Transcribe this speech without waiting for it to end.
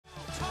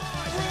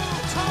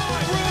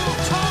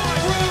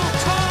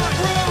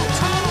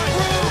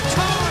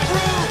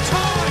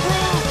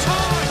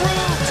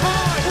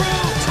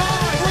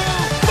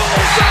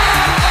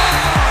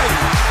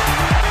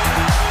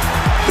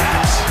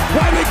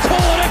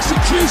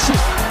Nation.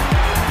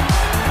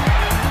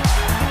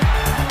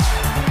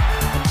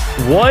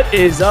 What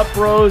is up,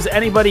 bros?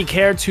 Anybody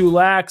care to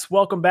lax?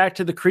 Welcome back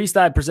to the Crease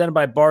Dive presented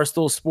by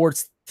Barstool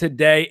Sports.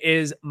 Today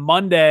is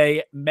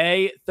Monday,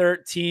 May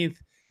 13th,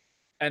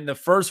 and the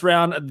first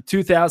round of the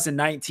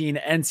 2019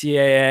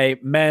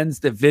 NCAA Men's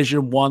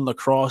Division I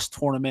Lacrosse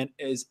Tournament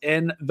is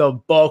in the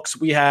books.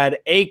 We had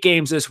 8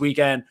 games this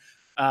weekend.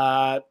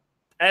 At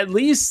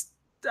least,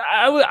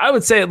 I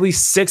would say at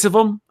least 6 of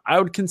them I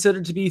would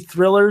consider to be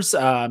thrillers.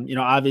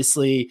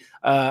 Obviously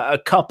a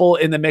couple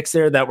in the mix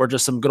there that were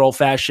just some good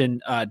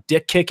old-fashioned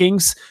dick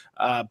kickings.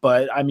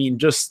 But, I mean,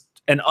 just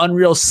an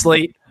unreal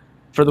slate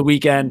for the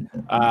weekend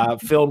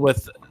filled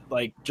with,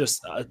 like,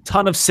 just a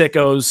ton of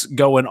sickos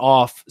going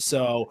off.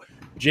 So,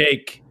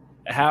 Jake,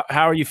 how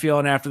are you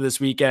feeling after this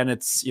weekend?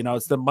 It's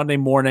the Monday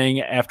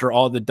morning after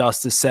all the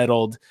dust is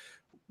settled.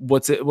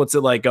 What's it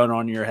like going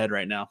on in your head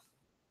right now?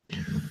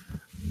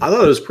 I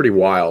thought it was pretty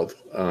wild,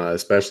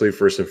 especially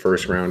for some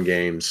first round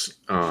games.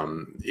 I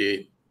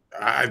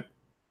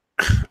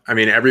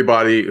mean,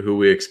 everybody who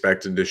we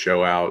expected to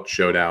show out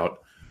showed out.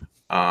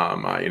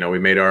 We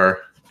made our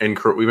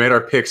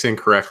picks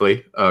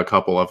incorrectly, a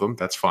couple of them.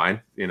 That's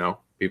fine.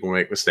 People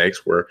make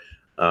mistakes. We're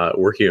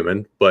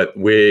human, but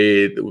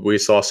we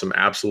saw some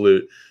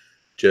absolute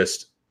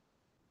just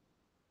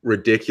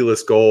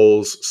ridiculous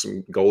goals,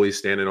 some goalies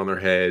standing on their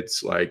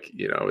heads.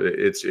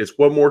 It's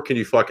what more can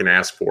you fucking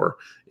ask for?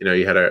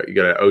 You got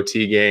an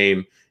OT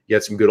game, you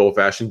had some good old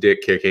fashioned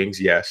dick kickings.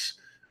 Yes.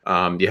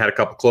 You had a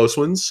couple close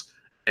ones,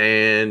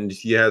 and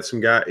you had some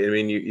guy. I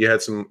mean, you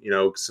had some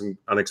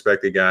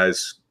unexpected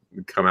guys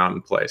come out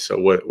and play. So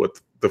what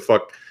the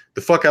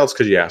fuck else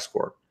could you ask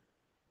for?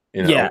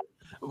 Yeah.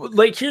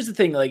 Like, here's the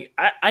thing. Like,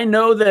 I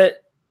know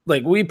that,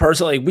 like, we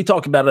personally, we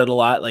talk about it a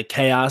lot, like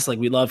chaos, like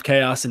we love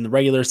chaos in the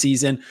regular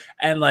season.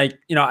 And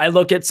I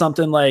look at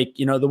something like,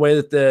 the way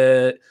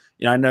that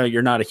I know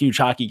you're not a huge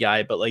hockey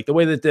guy, but like the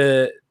way that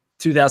the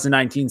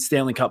 2019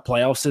 Stanley Cup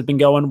playoffs have been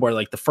going, where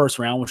like the first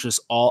round was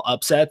just all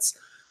upsets.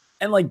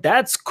 And like,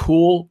 that's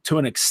cool to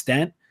an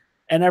extent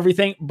and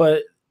everything.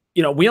 But,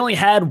 we only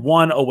had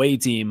one away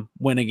team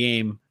win a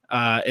game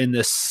in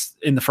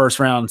the first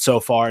round so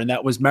far, and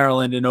that was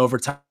Maryland in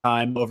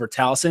overtime over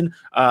Towson.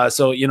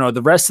 So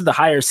the rest of the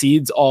higher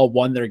seeds all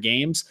won their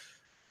games.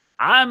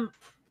 I'm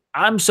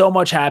so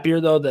much happier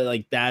though that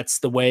like that's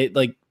the way.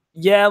 Like,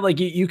 yeah, like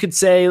you could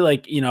say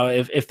like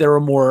if there were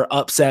more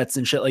upsets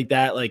and shit like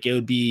that, like it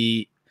would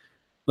be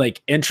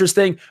like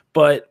interesting.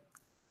 But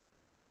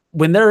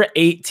when there are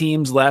 8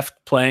 teams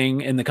left playing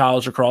in the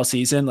college lacrosse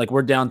season, like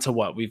we're down to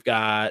what? We've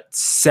got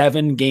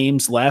 7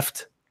 games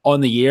left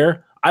on the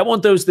year. I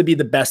want those to be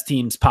the best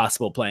teams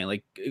possible playing.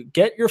 Like,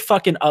 get your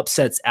fucking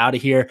upsets out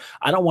of here.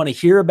 I don't want to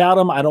hear about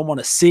them. I don't want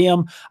to see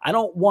them. I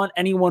don't want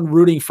anyone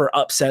rooting for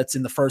upsets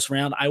in the first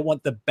round. I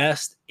want the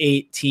best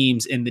 8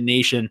 teams in the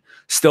nation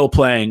still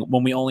playing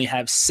when we only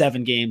have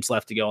 7 games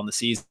left to go in the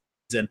season.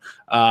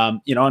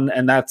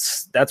 And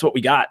that's what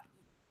we got.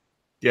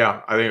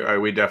 Yeah, I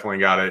think we definitely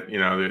got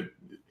it.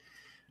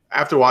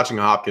 After watching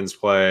Hopkins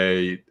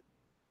play,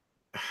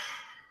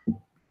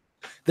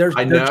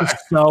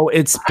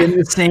 it's been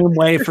the same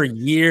way for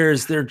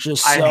years. They're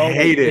just so I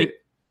hate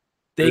it.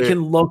 They can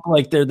look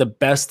like they're the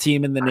best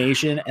team in the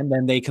nation, and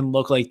then they can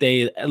look like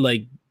they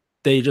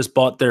just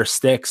bought their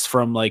sticks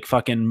from like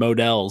fucking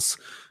Models.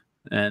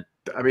 And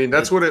I mean,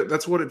 that's what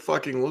it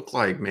fucking looked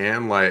like,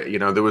 man. Like,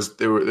 there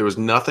was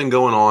nothing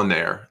going on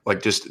there.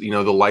 Like, just, the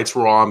lights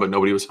were on, but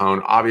nobody was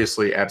home.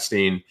 Obviously,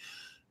 Epstein,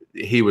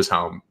 he was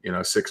home,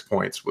 6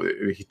 points.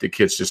 The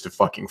kid's just a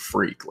fucking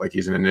freak. Like,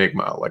 he's an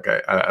enigma. Like,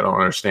 I don't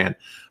understand.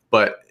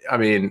 But I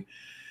mean,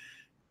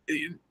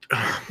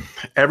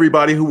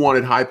 everybody who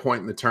wanted high point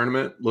in the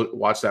tournament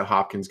watched that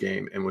Hopkins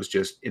game and was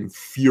just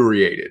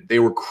infuriated. They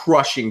were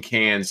crushing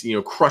cans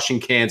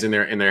in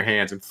their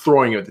hands and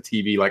throwing it at the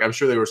TV. Like, I'm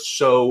sure they were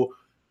so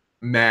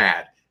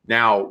mad.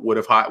 Now,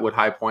 would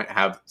High Point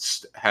have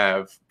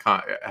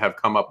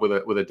come up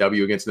with a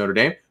W against Notre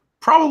Dame?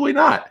 Probably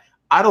not.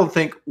 I don't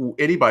think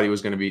anybody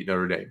was going to beat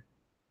Notre Dame.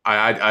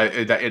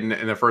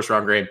 In the first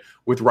round game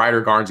with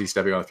Ryder Garnsey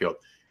stepping on the field.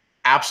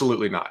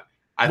 Absolutely not.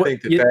 I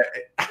think that.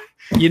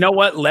 You know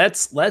what?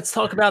 Let's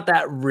talk about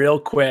that real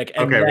quick,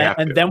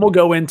 and then we'll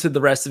go into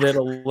the rest of it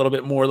a little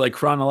bit more like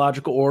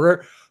chronological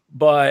order.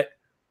 But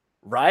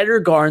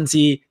Ryder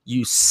Garnsey,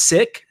 you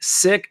sick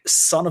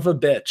son of a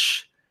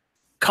bitch,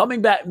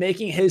 coming back,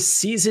 making his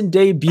season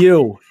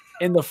debut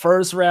in the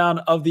first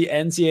round of the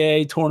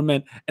NCAA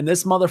tournament, and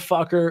this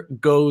motherfucker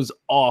goes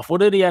off.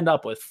 What did he end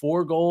up with?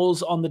 4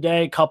 goals on the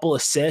day, a couple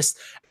assists,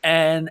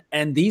 and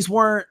these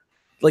were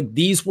like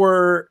the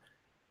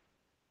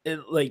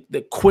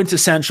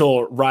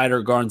quintessential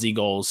Ryder Garnsey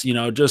goals.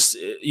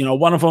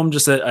 One of them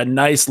just a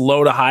nice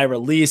low to high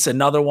release,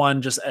 another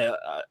one just a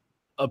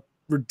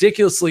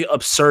ridiculously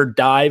absurd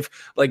dive.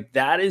 Like,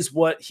 that is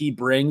what he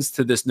brings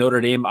to this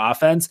Notre Dame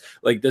offense.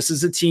 Like, this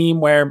is a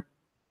team where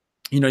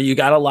you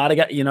got a lot of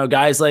guys,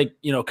 guys like,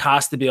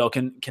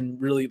 Costabile can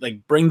really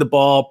like bring the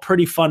ball,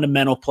 pretty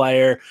fundamental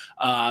player.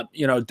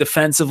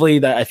 Defensively,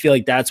 that I feel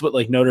like that's what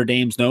like Notre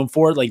Dame's known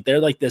for. Like they're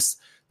like this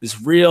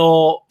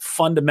real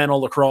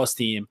fundamental lacrosse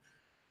team.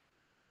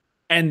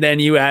 And then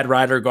you add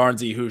Ryder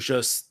Garnsey, who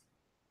just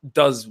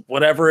does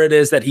whatever it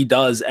is that he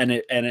does, and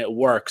it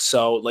works.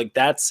 So like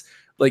that's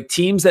like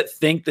teams that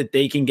think that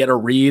they can get a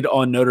read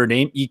on Notre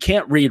Dame. You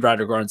can't read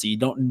Ryder Garnsey. You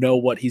don't know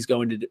what he's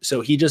going to do.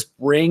 So he just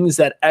brings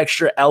that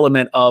extra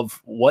element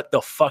of what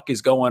the fuck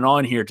is going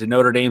on here to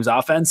Notre Dame's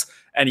offense.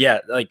 And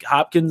yeah, like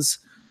Hopkins,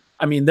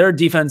 I mean, their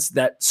defense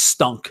that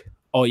stunk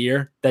all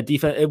year, that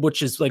defense,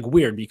 which is like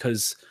weird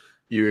because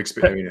Petro's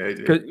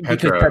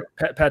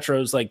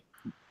like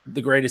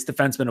the greatest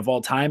defenseman of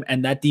all time,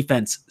 and that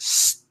defense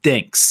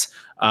stinks.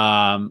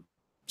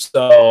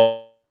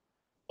 So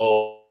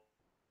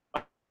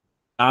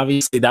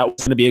obviously that was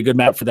going to be a good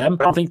match for them.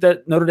 I don't think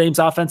that Notre Dame's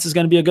offense is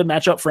going to be a good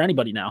matchup for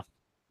anybody now.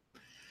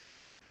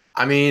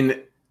 I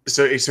mean,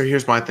 so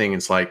here's my thing.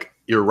 It's like,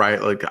 you're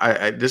right. Like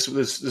this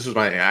was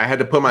my thing. I had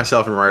to put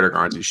myself in Ryder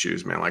Garnsey's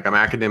shoes, man. Like I'm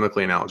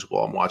academically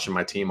ineligible. I'm watching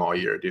my team all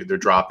year, dude. They're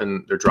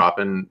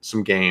dropping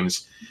some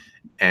games,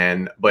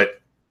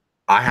 but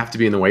I have to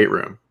be in the weight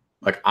room.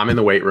 Like I'm in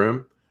the weight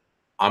room.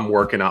 I'm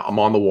working out. I'm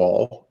on the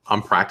wall.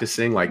 I'm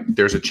practicing. Like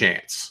there's a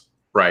chance,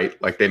 right?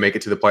 Like they make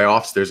it to the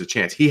playoffs. There's a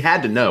chance. He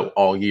had to know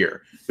all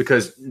year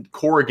because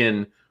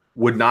Corrigan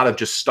would not have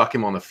just stuck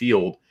him on the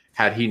field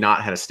had he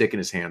not had a stick in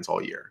his hands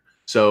all year.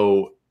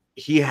 So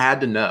he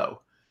had to know.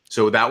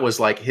 So that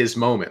was like his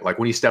moment. Like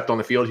when he stepped on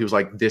the field, he was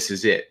like, "This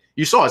is it."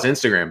 You saw his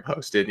Instagram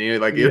post, didn't you?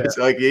 Like it's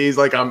like he's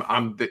like,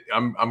 "I'm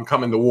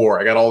coming to war.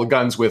 I got all the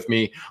guns with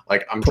me.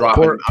 Like I'm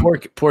dropping."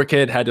 Poor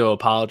kid had to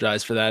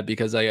apologize for that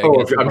because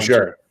I'm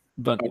sure.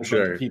 But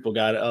people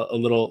got a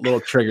little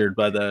triggered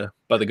by the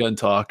gun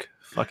talk.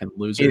 Fucking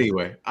loser.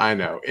 Anyway, I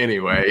know.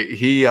 Anyway,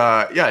 he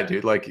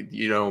dude, like,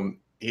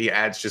 he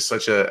adds just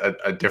such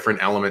a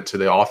different element to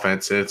the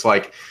offense. And it's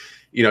like,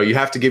 you also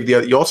have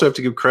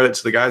to give credit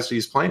to the guys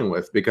he's playing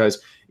with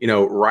because,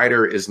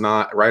 Ryder he's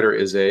not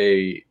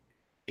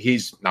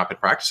been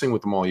practicing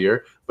with them all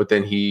year, but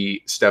then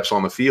he steps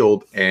on the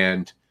field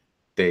and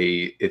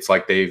it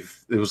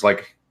was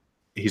like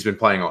he's been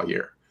playing all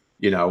year.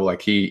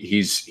 Like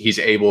he's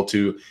able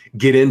to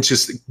get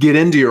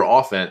into your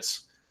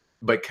offense,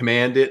 but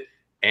command it,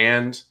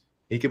 and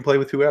he can play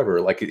with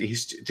whoever. Like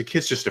the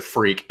kid's just a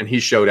freak, and he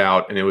showed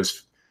out, and it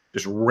was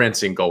just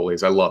rinsing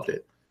goalies. I loved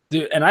it,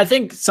 dude. And I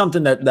think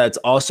something that's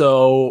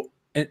also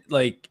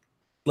like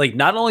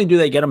not only do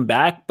they get him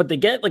back, but they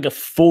get like a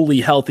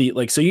fully healthy.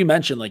 Like so, you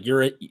mentioned like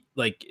you're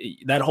like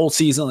that whole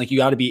season, like you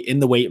got to be in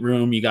the weight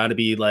room, you got to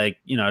be like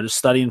just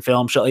studying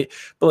film, shit.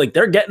 But like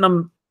they're getting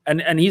him.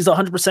 And he's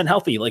 100%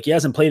 healthy. Like he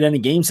hasn't played any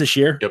games this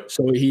year. Yep.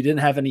 So he didn't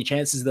have any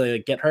chances to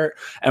get hurt.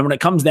 And when it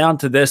comes down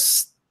to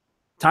this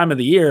time of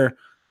the year,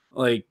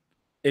 like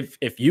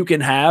if you can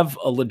have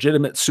a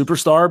legitimate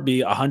superstar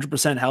be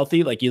 100%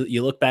 healthy, like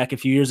you look back a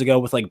few years ago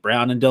with like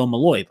Brown and Dylan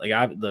Malloy, like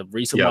the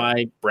reason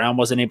why Brown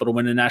wasn't able to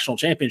win a national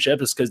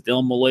championship is because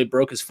Dylan Malloy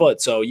broke his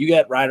foot. So you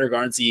get Ryder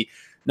Garnsey,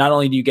 not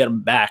only do you get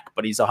him back,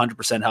 but he's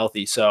 100%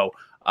 healthy. So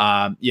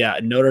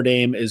Notre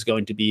Dame is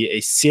going to be a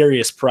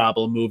serious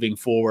problem moving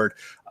forward.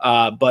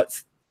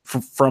 But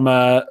from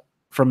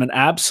an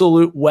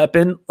absolute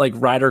weapon like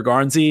Ryder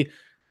Garnsey,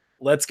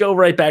 let's go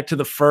right back to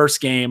the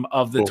first game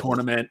of the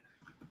tournament.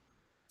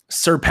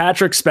 Sir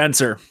Patrick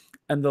Spencer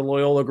and the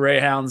Loyola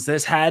Greyhounds.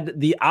 This had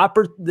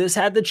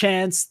the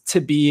chance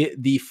to be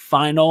the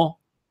final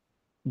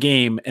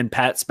game in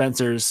Pat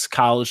Spencer's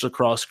college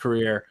lacrosse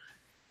career,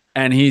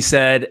 and he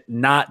said,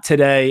 "Not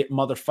today,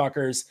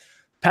 motherfuckers."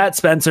 Pat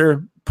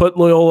Spencer put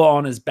Loyola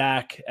on his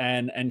back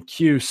and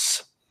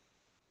Cuse.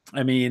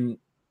 I mean,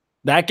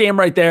 that game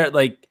right there,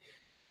 like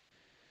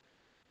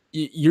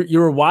you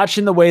were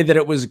watching the way that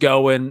it was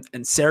going,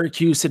 and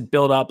Syracuse had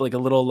built up like a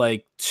little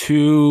like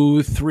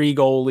 2-3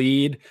 goal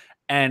lead,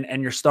 and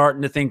you're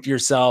starting to think to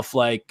yourself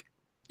like,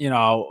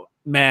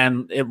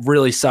 man, it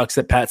really sucks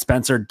that Pat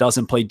Spencer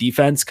doesn't play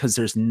defense because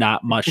there's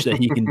not much that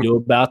he can do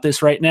about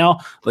this right now.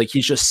 Like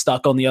he's just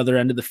stuck on the other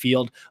end of the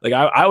field. Like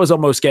I was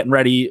almost getting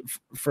ready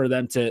for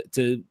them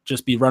to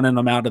just be running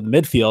them out of the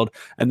midfield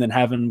and then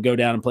have him go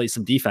down and play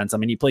some defense. I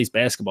mean, he plays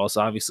basketball,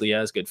 so obviously he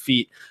has good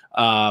feet.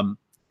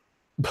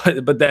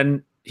 But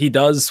then he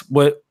does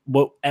what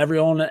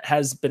everyone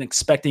has been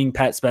expecting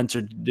Pat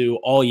Spencer to do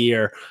all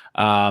year.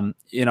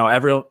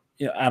 Everyone.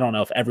 I don't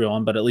know if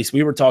everyone, but at least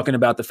we were talking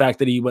about the fact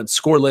that he went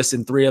scoreless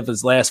in 3 of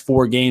his last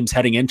 4 games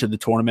heading into the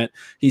tournament.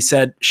 He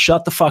said,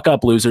 "Shut the fuck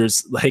up,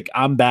 losers. Like,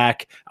 I'm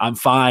back. I'm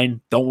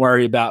fine. Don't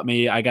worry about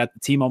me. I got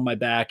the team on my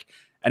back."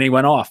 And he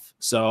went off.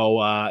 So,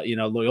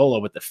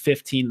 Loyola with the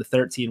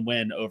 15-13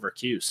 win over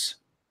Cuse.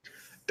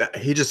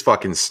 He just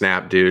fucking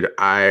snapped, dude.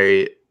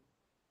 I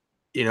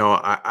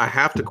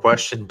have to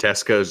question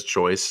Tesco's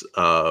choice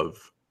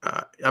of,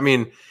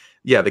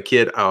 the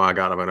kid. Oh my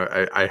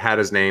God, I had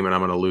his name and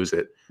I'm gonna lose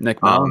it.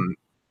 Nick Mellon.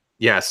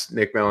 Yes,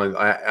 Nick Mellon.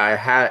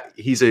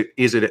 He's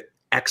an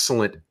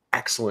excellent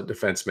excellent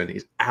defenseman.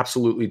 He's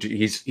absolutely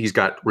he's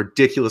got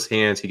ridiculous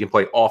hands. He can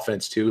play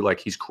offense too. Like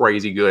he's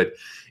crazy good,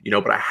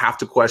 but I have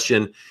to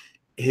question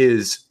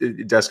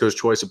Desco's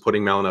choice of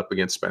putting Mellon up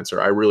against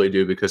Spencer. I really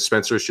do, because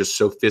Spencer is just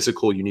so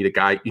physical. You need a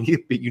guy. You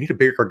need a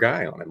bigger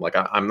guy on him. Like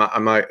I'm not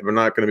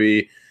going to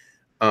be.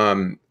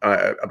 I'm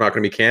not going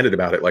to be candid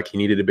about it. Like he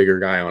needed a bigger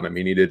guy on him.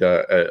 He needed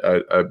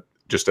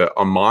just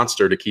a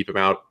monster to keep him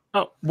out.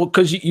 Oh, well,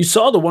 because you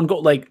saw the one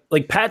goal, like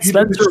Pat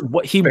Spencer,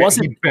 he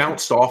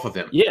bounced off of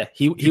him. Yeah,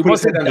 he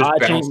wasn't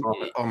dodging.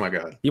 Oh my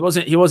God, he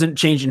wasn't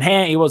changing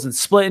hand. He wasn't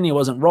splitting. He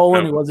wasn't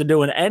rolling. No. He wasn't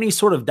doing any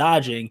sort of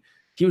dodging.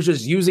 He was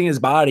just using his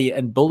body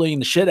and bullying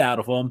the shit out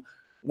of him,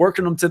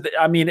 working him to the.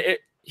 I mean,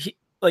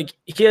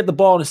 he had the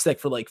ball in his stick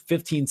for like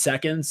 15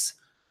 seconds,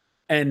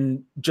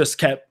 and just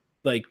kept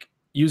like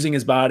using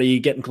his body,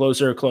 getting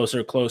closer,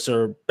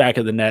 back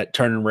of the net,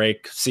 turn and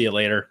rake. See you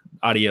later,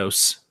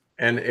 adios.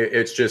 And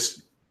it's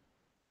just.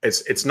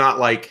 It's not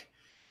like,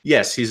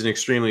 yes, he's an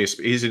extremely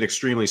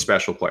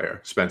special player.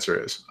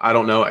 Spencer is. I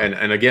don't know.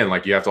 And again,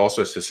 like you have to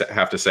also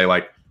have to say,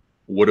 like,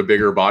 would a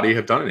bigger body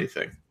have done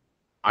anything?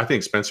 I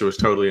think Spencer was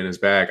totally in his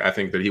bag. I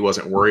think that he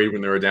wasn't worried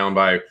when they were down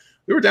by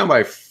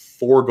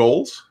 4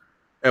 goals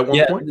at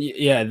one point.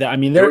 Yeah. I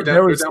mean, they were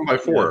down by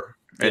 4.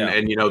 Yeah.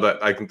 And that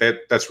I think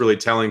that's really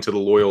telling to the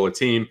Loyola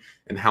team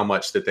and how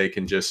much that they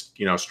can just,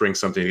 string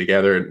something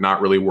together and not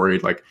really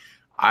worried. Like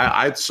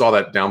I saw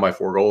that down by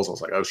 4 goals. I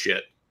was like, oh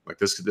shit. Like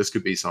this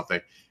could be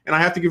something. And I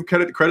have to give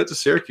credit to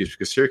Syracuse,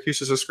 because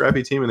Syracuse is a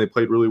scrappy team and they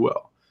played really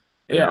well.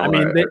 I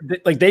mean,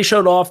 they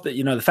showed off that,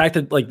 the fact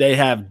that like they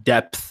have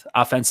depth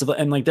offensively,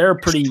 and like they're a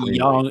pretty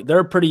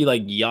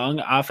young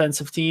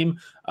offensive team.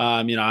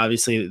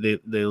 Obviously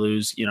they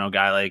lose, a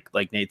guy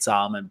like Nate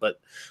Solomon, but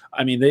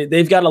I mean,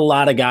 they've got a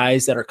lot of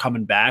guys that are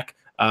coming back.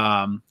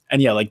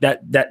 And yeah, like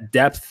that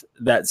depth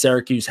that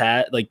Syracuse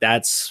had, like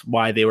that's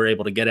why they were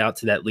able to get out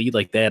to that lead.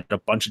 Like they had a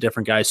bunch of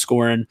different guys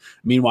scoring.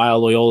 Meanwhile,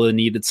 Loyola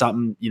needed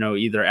something,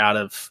 either out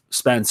of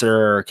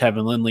Spencer or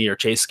Kevin Lindley or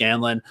Chase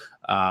Scanlon.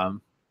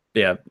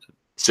 Yeah,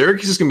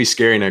 Syracuse is gonna be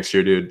scary next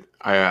year, dude.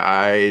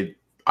 I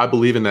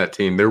believe in that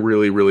team. They're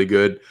really, really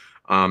good.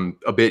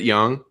 A bit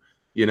young,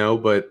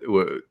 but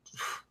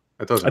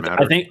it doesn't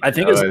matter. I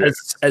think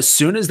as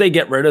soon as they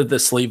get rid of the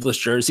sleeveless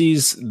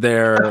jerseys,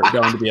 they're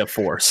going to be a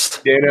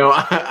force.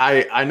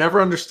 I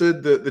never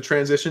understood the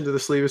transition to the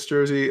sleeveless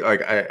jersey.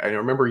 Like I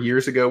remember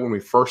years ago when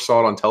we first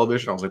saw it on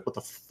television, I was like, what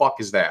the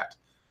fuck is that?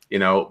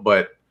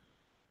 But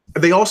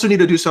they also need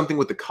to do something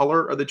with the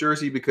color of the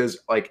jersey, because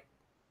like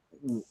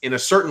in a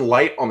certain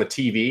light on the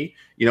TV,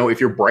 if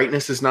your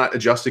brightness is not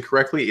adjusted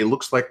correctly, it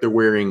looks like they're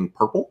wearing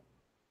purple.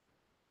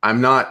 I'm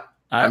not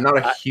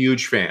a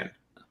huge fan.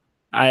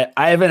 I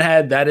haven't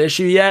had that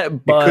issue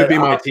yet, but it could be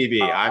my TV.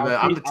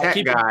 I'm the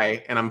tech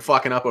guy, and I'm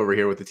fucking up over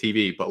here with the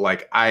TV. But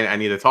like, I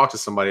need to talk to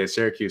somebody at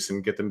Syracuse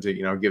and get them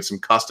to give some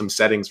custom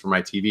settings for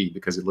my TV,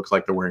 because it looks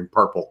like they're wearing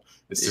purple.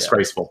 It's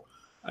disgraceful.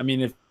 I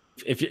mean,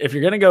 if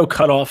you're gonna go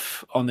cut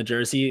off on the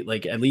jersey,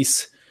 like at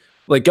least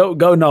like go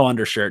no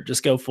undershirt,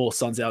 just go full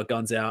suns out,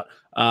 guns out,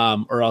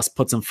 or else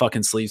put some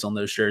fucking sleeves on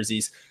those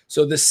jerseys.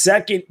 So the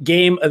second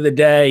game of the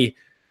day,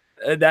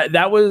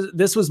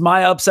 this was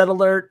my upset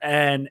alert,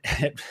 and.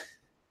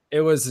 It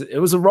was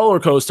a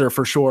roller coaster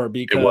for sure,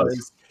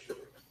 because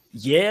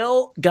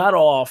Yale got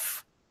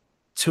off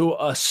to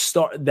a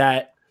start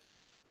that,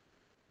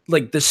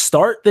 like the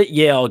start that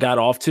Yale got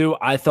off to,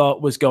 I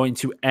thought was going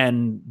to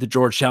end the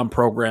Georgetown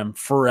program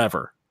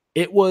forever.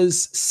 It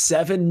was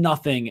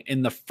 7-0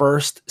 in the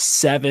first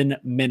 7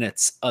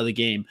 minutes of the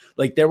game.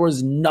 Like there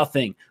was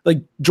nothing.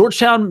 Like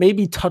Georgetown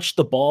maybe touched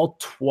the ball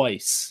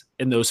twice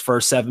in those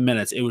first 7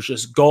 minutes. It was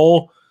just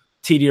goal,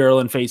 TD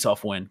Ierlan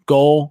face-off win,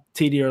 goal,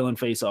 TD Ierlan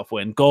face-off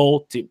win,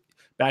 goal,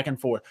 back and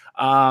forth.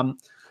 And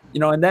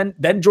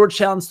then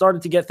Georgetown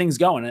started to get things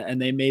going,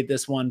 and they made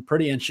this one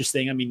pretty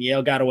interesting. I mean,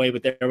 Yale got away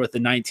with the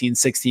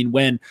 19-16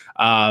 win.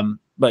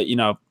 But,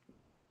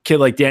 kid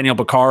like Daniel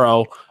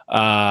Baccaro,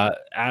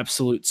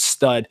 absolute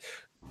stud,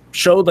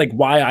 showed like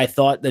why I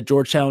thought that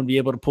Georgetown would be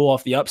able to pull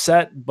off the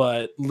upset,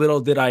 but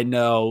little did I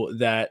know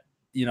that,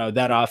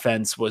 that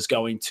offense was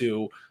going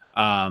to,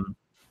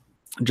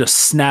 just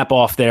snap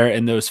off there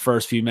in those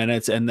first few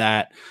minutes, and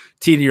that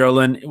TD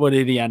Ierlan, what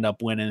did he end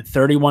up winning?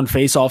 31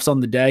 faceoffs on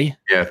the day.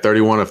 Yeah,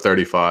 31 of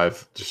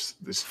 35.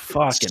 Just this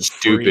fucking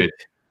stupid.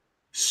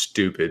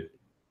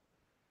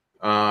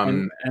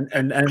 And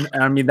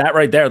I mean that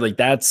right there, like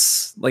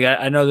that's like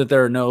I know that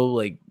there are no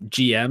like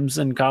GMs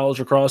in college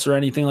lacrosse or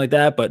anything like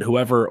that, but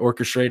whoever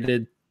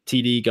orchestrated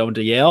TD going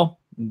to Yale,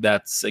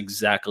 that's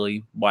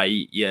exactly why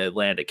you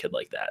land a kid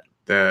like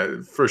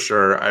that. For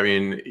sure. I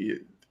mean.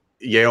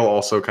 Yale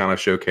also kind of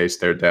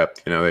showcased their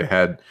depth.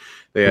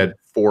 They had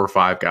 4 or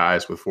 5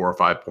 guys with 4 or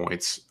 5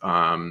 points.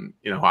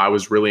 I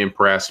was really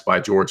impressed by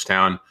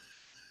Georgetown.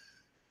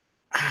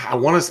 I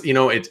want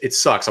to, it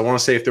sucks. I want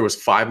to say if there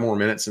was 5 more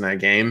minutes in that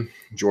game,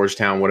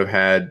 Georgetown would have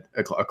had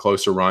a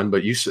closer run.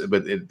 But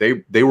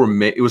they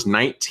were. It was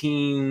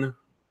 19.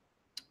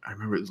 I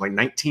remember it was like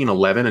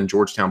 19-11, and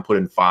Georgetown put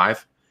in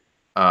 5.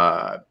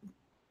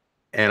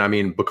 And I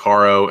mean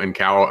Baccaro and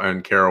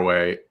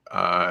Caraway.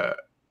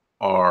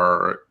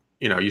 are,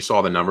 you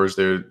saw the numbers.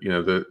 They're,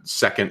 the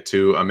second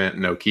to Ament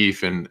and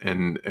O'Keefe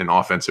in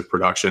offensive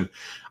production.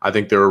 I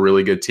think they're a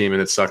really good team,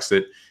 and it sucks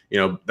that,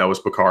 that was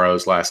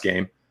Piccaro's last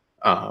game.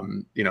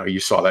 You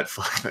saw that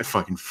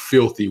fucking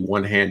filthy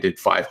one-handed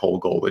 5-hole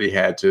goal that he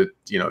had to,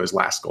 his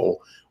last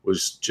goal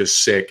was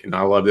just sick. And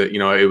I love that,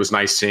 it was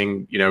nice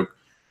seeing, you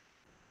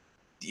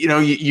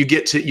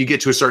get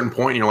to a certain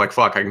point and you're like,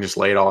 fuck, I can just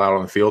lay it all out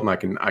on the field and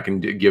I can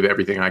give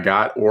everything I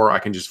got, or I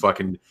can just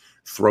fucking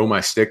throw my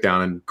stick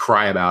down and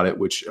cry about it,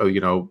 which,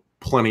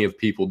 plenty of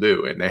people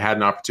do. And they had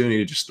an opportunity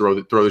to just throw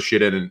the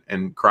shit in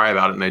and cry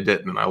about it, and they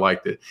didn't. And I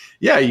liked it.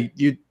 Yeah.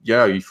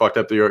 You fucked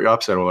up your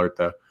upset alert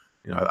though.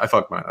 I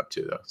fucked mine up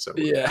too though. So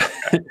yeah.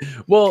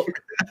 Well,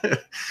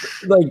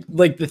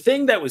 like the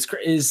thing that was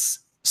is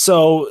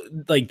so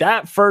like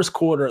that first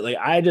quarter, like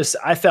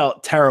I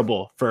felt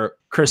terrible for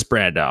Chris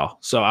Brandau.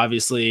 So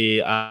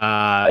obviously,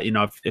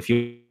 if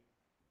you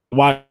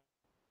watch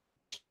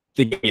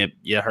the game,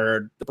 you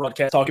heard the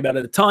broadcast talk about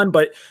it a ton,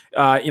 but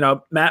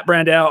Matt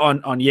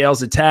Brandau on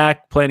Yale's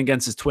attack, playing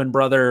against his twin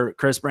brother,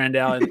 Chris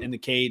Brandau in the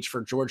cage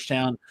for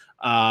Georgetown.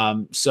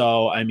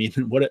 So I mean,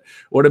 what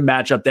a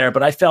matchup there,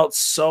 but I felt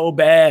so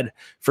bad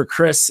for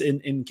Chris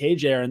in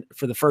cage air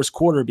for the first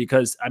quarter,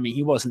 because I mean,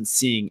 he wasn't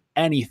seeing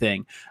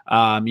anything,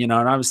 and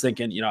I was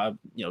thinking,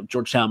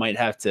 Georgetown might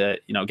have to,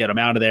 get him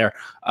out of there.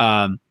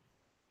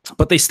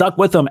 But they stuck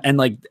with him, and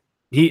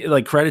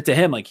credit to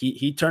him,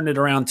 he turned it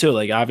around too.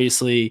 Like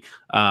obviously,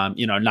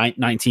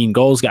 19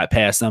 goals got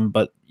past them,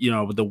 but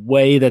the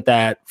way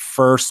that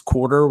first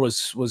quarter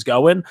was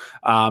going,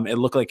 it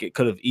looked like it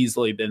could have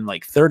easily been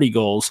like 30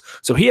 goals.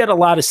 So he had a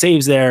lot of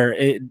saves there,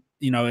 in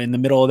the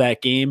middle of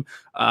that game,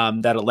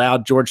 that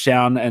allowed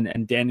Georgetown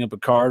and Daniel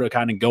Picard to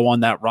kind of go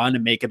on that run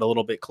and make it a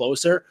little bit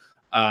closer.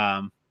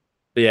 But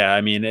yeah,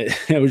 I mean,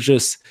 it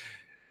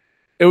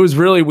was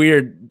really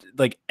weird,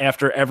 like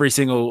after every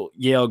single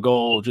Yale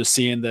goal, just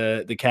seeing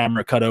the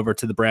camera cut over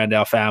to the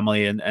Brandau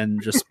family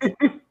and just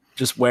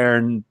just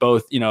wearing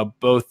both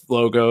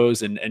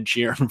logos and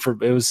cheering for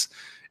it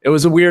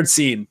was a weird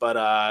scene,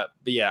 but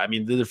yeah, I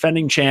mean, the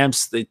defending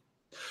champs, they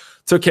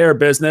took care of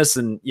business,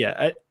 and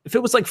yeah, if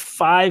it was like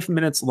 5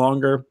 minutes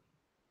longer,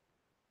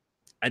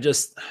 I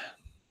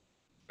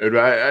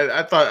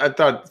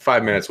thought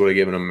 5 minutes would have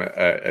given them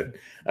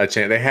a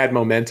chance. They had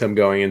momentum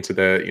going into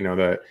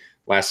the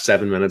last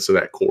 7 minutes of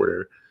that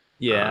quarter.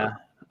 Yeah.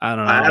 I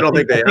don't know. I don't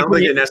think they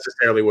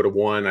necessarily would have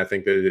won. I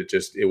think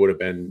that it would have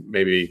been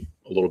maybe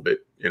a little bit,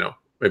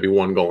 maybe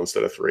 1 goal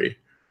instead of 3.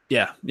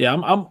 Yeah.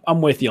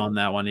 I'm with you on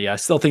that one. Yeah, I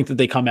still think that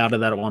they come out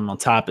of that one on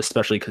top,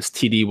 especially because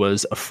TD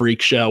was a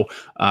freak show.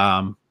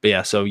 But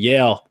yeah, so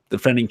Yale,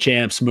 defending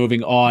champs,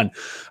 moving on.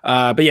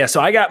 But yeah,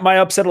 so I got my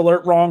upset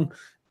alert wrong.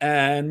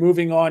 And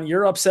moving on,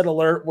 your upset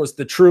alert was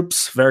the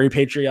Troops, very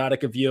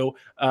patriotic of you,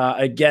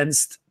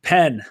 against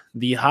Penn,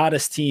 the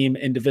hottest team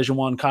in Division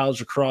I college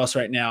lacrosse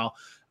right now.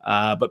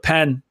 But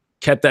Penn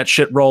kept that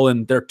shit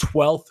rolling. Their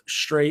 12th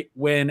straight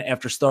win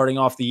after starting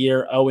off the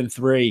year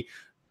 0-3.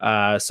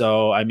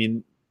 So, I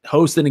mean,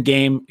 hosting a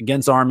game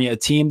against Army, a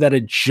team that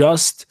had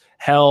just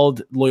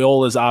held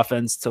Loyola's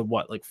offense to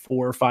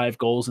 4 or 5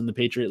 goals in the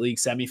Patriot League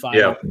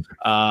semifinal.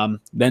 Yeah.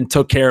 Then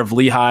took care of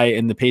Lehigh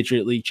in the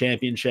Patriot League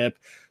championship.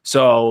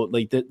 So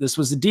this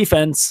was a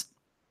defense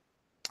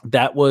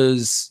that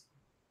was,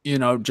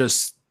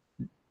 just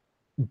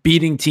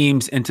beating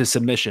teams into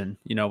submission,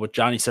 with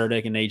Johnny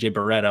Surdick and AJ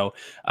Barreto.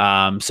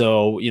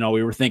 So, we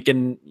were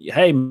thinking,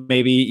 hey,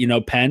 maybe,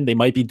 Penn, they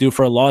might be due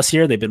for a loss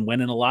here. They've been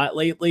winning a lot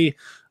lately.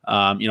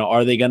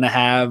 Are they going to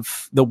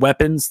have the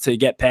weapons to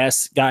get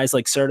past guys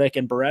like Surdick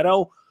and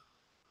Barreto?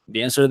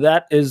 The answer to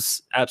that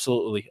is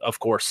absolutely, of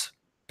course.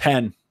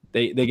 Penn,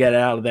 they get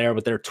out of there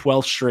with their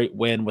 12th straight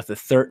win with a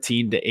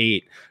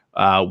 13-8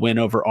 win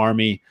over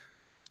Army.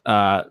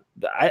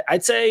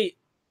 I'd say,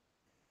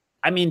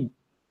 I mean,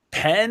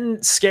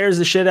 Penn scares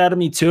the shit out of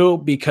me too,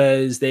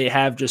 because they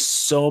have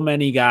just so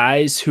many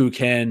guys who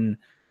can,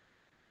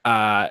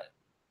 they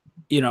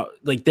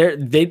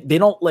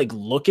don't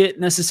look it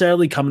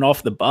necessarily coming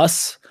off the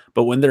bus,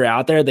 but when they're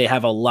out there, they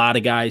have a lot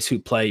of guys who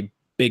play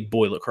big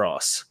boy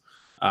lacrosse.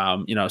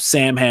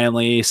 Sam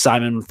Hanley,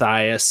 Simon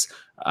Matthias.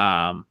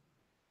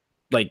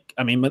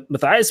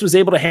 Matthias was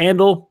able to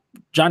handle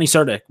Johnny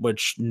Surdick,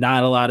 which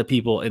not a lot of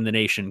people in the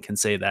nation can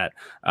say that.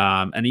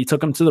 And he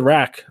took him to the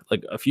rack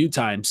a few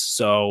times.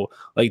 So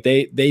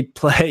they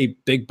play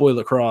big boy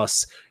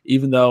lacrosse,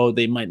 even though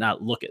they might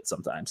not look it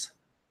sometimes.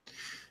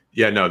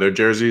 Yeah, no, their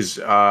jerseys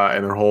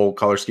and their whole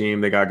color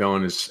scheme they got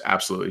going is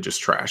absolutely just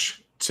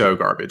trash. So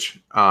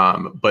garbage.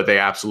 But they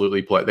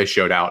absolutely they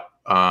showed out.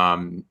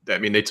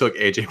 They took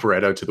AJ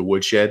Barreto to the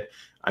woodshed.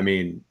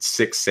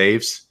 6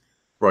 saves.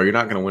 Bro, you're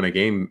not going to win a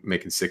game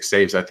making 6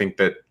 saves. I think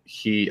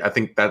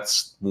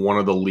that's one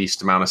of the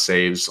least amount of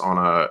saves on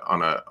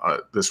a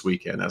this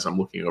weekend as I'm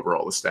looking over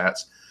all the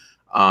stats.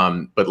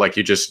 But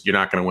you're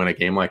not going to win a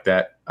game like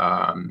that.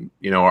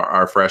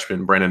 Our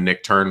freshman Brendan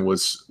Nick Turn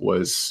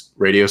was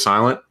radio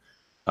silent,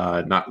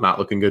 not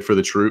looking good for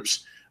the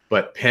Troops.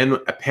 But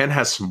Penn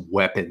has some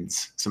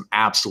weapons, some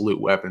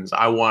absolute weapons.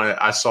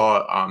 I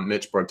saw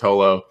Mitch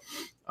Bartolo.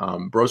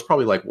 Bro's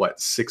probably like what,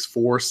 6'4",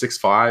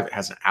 6'5",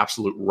 has an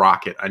absolute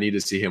rocket. I need to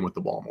see him with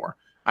the ball more.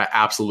 I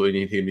absolutely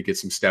need him to get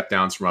some step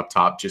downs from up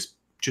top, just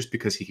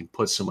because he can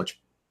put so much.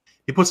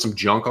 He puts some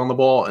junk on the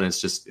ball, and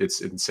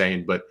it's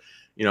insane. But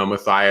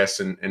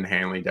Matthias and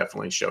Hanley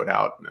definitely showed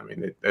out. I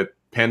mean,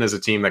 Penn is a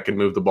team that can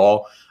move the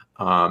ball,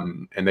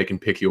 and they can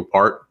pick you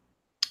apart.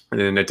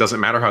 And it doesn't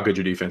matter how good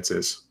your defense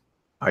is.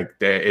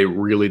 It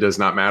really does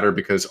not matter,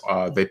 because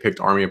they picked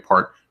Army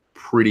apart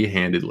pretty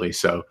handedly.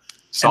 So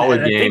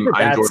solid game.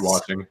 I enjoyed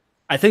watching.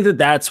 I think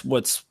that's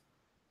what's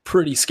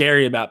pretty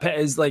scary about Penn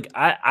is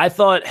I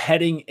thought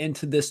heading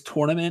into this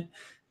tournament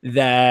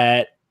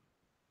that,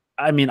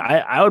 I mean,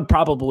 I would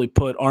probably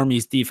put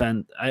Army's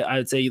defense. I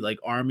would say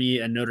Army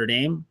and Notre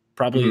Dame,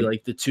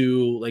 probably the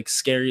two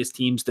scariest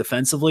teams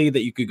defensively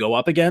that you could go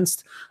up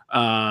against.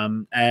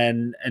 And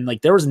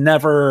there was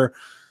never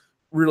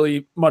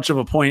really much of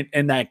a point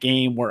in that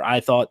game where I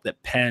thought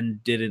that Penn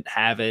didn't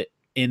have it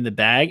in the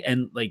bag.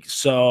 And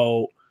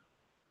so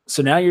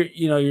now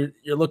you're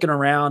looking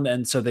around,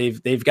 and so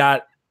they've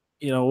got,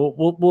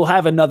 we'll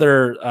have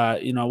another,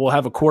 we'll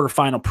have a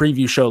quarterfinal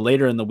preview show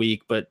later in the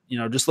week, but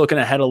just looking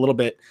ahead a little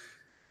bit,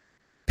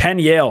 Penn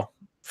Yale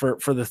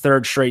for the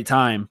third straight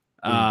time.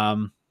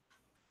 So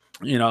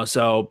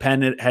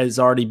Penn has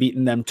already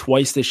beaten them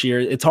twice this year.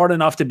 It's hard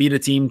enough to beat a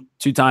team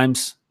two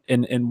times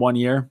in 1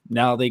 year.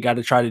 Now they got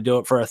to try to do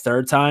it for a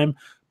third time.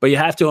 But you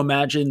have to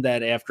imagine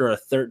that after a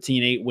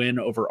 13-8 win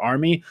over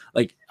Army,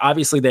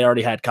 obviously they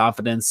already had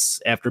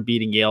confidence after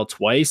beating Yale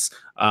twice.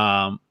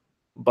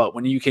 But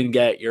when you can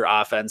get your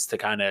offense to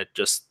kind of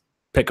just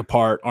pick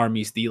apart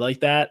Army's D like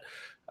that,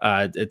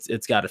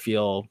 it's got to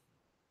feel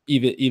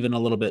even a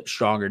little bit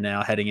stronger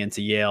now heading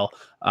into Yale.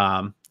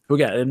 We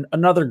got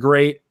another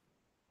great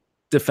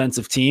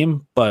defensive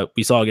team, but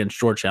we saw against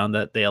Georgetown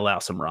that they allow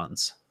some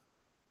runs.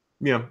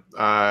 Yeah,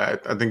 I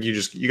think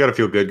you got to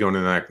feel good going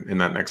in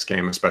that next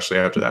game, especially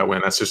after that win.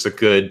 That's just a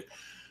good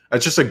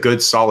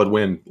solid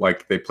win.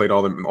 They played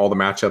all the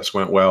matchups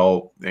went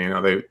well.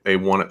 They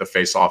won at the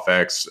face-off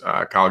X.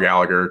 Kyle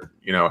Gallagher,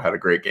 had a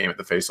great game at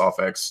the face-off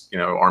X.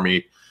 Army,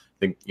 I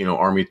think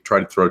Army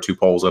tried to throw two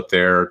poles up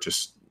there,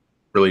 just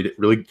really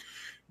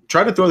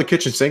tried to throw the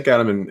kitchen sink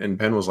at him, and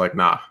Penn was like,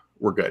 "Nah,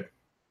 we're good.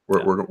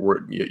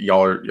 We're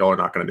y'all are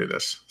not going to do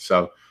this."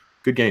 So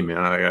good game, man.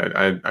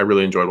 I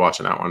really enjoyed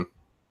watching that one.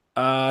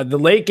 The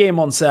late game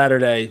on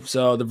Saturday.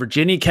 So the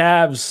Virginia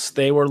Cavs,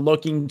 they were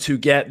looking to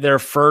get their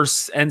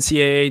first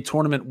NCAA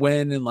tournament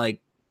win in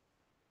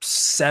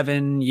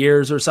 7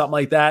 years or something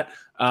like that.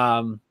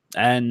 And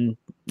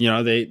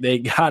they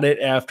got it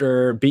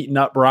after beating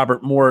up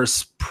Robert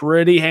Morris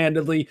pretty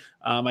handedly.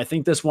 I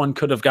think this one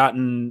could have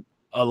gotten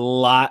a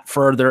lot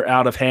further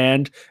out of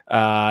hand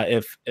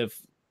if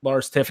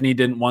Lars Tiffany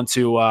didn't want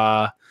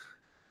to,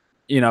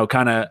 he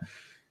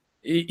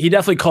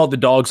definitely called the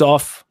dogs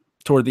off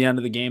toward the end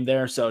of the game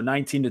there. So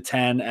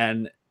 19-10,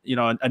 and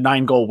a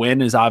 9-goal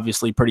win is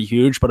obviously pretty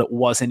huge, but it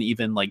wasn't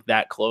even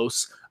that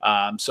close.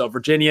 So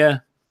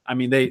Virginia, I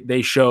mean,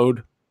 they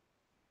showed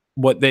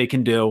what they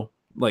can do.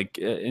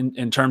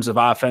 In terms of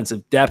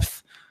offensive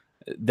depth,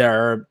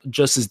 they're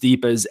just as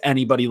deep as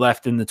anybody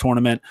left in the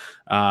tournament.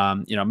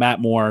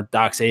 Matt Moore,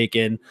 Dox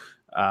Aiken,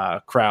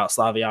 Kraus,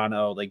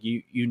 Slaviano,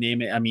 you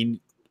name it. I mean,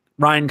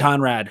 Ryan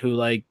Conrad,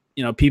 who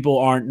people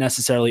aren't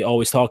necessarily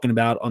always talking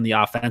about on the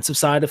offensive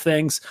side of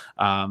things.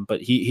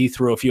 But he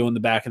threw a few in the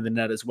back of the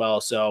net as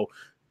well. So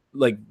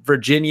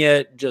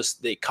Virginia,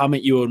 they come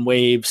at you in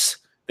waves.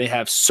 They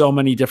have so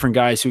many different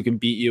guys who can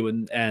beat you.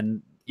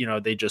 And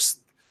they just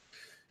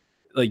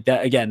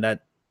that again,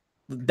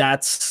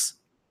 that's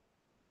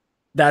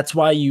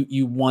why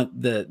you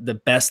want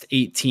the best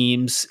 8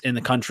 teams in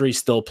the country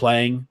still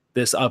playing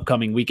this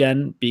upcoming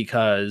weekend,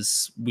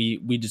 because we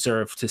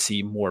deserve to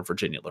see more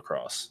Virginia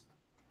lacrosse.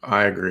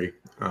 I agree.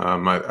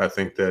 I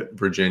think that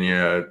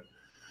Virginia,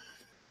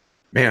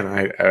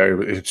 man,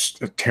 it's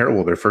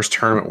terrible. Their first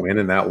tournament win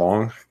in that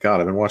long. God,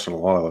 I've been watching a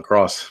lot of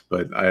lacrosse,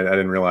 but I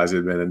didn't realize it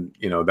had been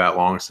that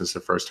long since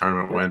their first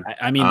tournament win.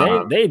 I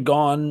mean, they'd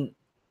gone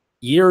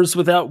years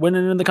without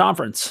winning in the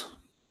conference.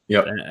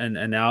 Yep.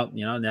 And now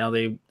now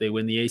they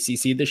win the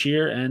ACC this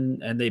year,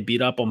 and they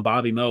beat up on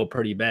Bobby Moe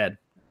pretty bad.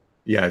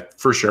 Yeah,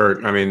 for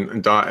sure. I mean,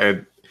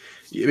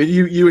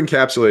 you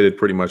encapsulated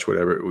pretty much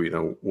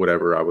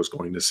whatever I was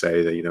going to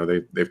say.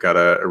 That they've got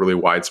a really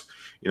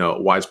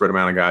widespread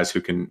amount of guys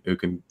who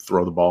can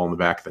throw the ball in the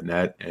back of the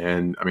net,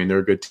 and I mean they're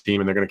a good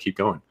team, and they're going to keep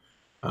going.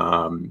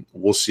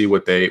 We'll see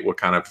what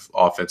kind of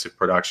offensive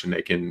production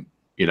they can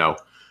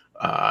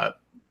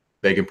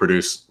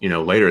produce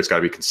later. It's got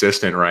to be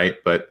consistent, right?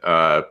 But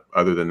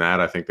other than that,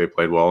 I think they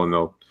played well, and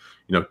they'll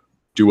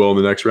do well in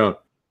the next round.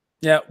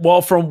 Yeah,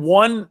 well, from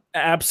one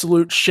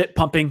absolute shit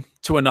pumping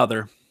to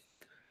another,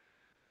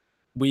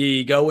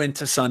 we go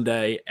into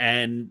Sunday,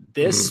 and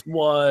this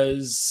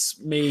was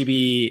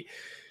maybe.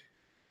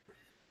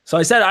 So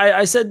I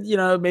said,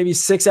 maybe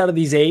 6 out of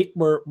these 8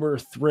 were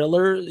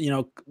thrillers.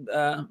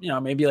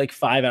 Maybe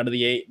 5 out of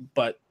the 8.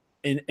 But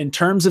in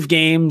terms of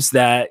games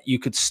that you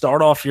could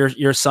start off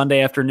your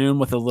Sunday afternoon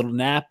with a little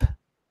nap,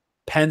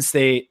 Penn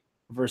State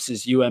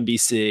versus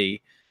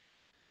UMBC.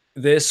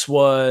 This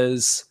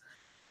was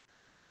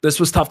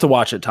tough to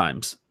watch at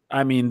times.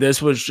 I mean,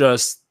 this was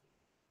just,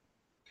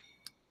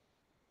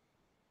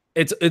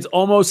 it's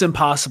almost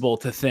impossible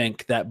to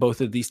think that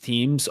both of these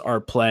teams are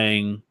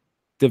playing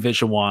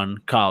Division I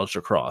college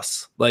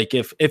lacrosse. Like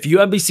if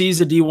UMBC is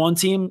a D1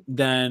 team,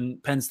 then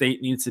Penn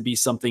State needs to be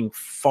something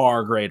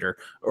far greater.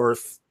 Or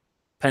if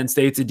Penn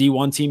State's a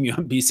D1 team,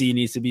 UMBC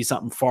needs to be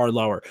something far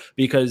lower,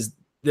 because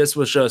this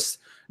was just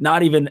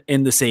not even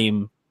in the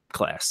same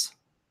class.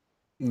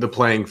 The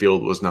playing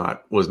field was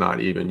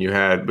not even. You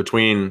had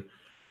between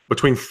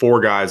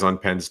 4 guys on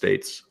Penn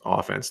State's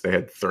offense, they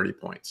had 30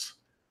 points.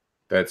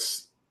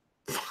 That's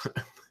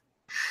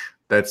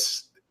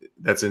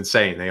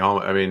insane. How?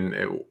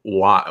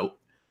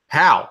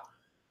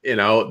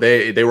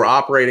 They were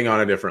operating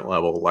on a different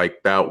level. Like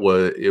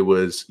it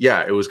was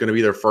going to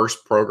be their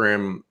first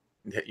program,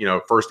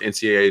 first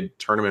NCAA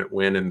tournament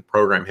win in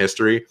program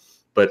history.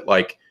 But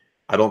like,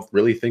 I don't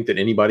really think that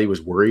anybody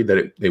was worried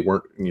that they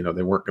weren't going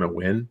to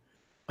win.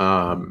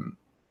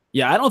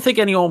 Yeah, I don't think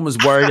anyone was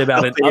worried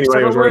about it.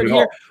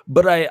 Here,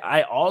 but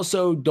I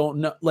also don't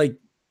know. Like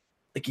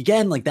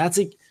again, like that's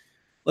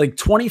like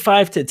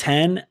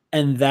 25-10,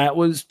 and that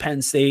was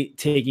Penn State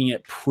taking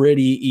it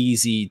pretty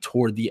easy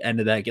toward the end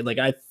of that game. Like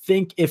I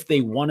think if they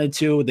wanted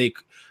to, they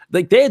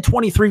had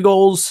 23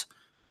 goals.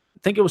 I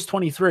think it was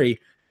 23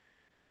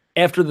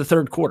 after the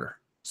third quarter.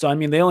 So I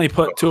mean, they only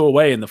put 2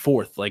 away in the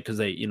fourth, like because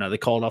they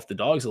called off the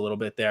dogs a little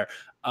bit there.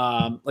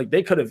 Like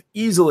they could have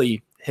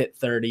easily hit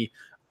 30.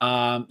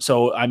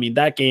 So I mean,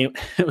 that game,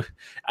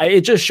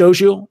 it just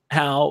shows you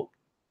how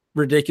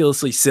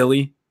ridiculously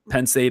silly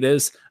Penn State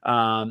is.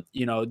 They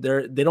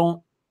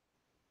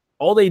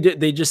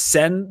just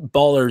send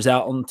ballers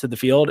out onto the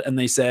field and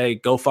they say,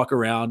 go fuck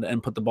around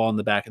and put the ball in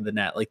the back of the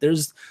net. Like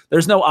there's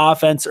no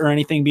offense or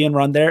anything being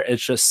run there.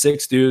 It's just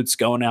 6 dudes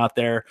going out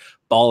there,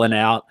 balling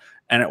out,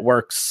 and it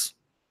works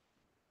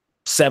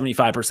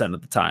 75%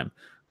 of the time.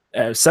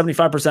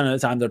 75% of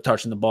the time they're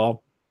touching the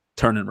ball,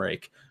 turn and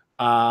rake.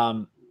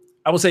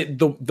 I will say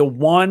the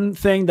one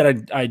thing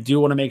that I do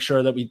want to make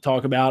sure that we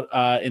talk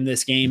about in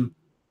this game,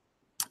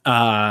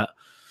 ESPN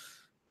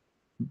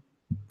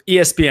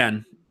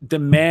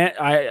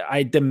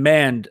I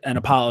demand an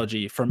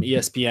apology from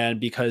ESPN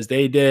because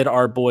they did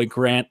our boy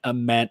Grant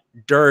Ament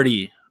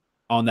dirty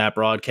on that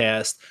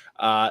broadcast.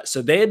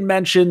 So they had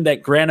mentioned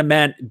that Grant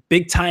Ament,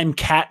 big time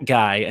cat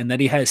guy, and that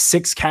he has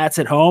 6 cats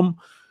at home.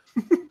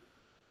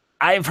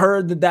 I've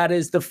heard that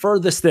is the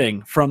furthest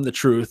thing from the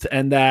truth,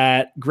 and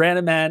that Grant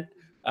Ament,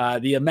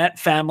 the Ament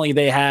family,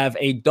 they have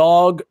a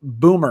dog,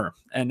 Boomer,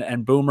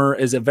 and Boomer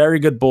is a very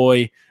good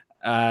boy,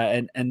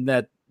 and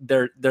that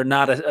they're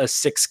not a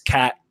 6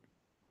 cat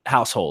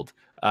household.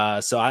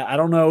 So I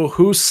don't know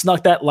who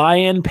snuck that lie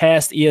in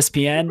past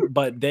ESPN,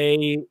 but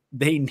they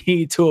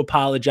need to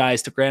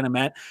apologize to Grant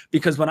Ament,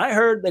 because when I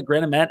heard that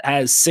Grant Ament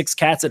has 6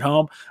 cats at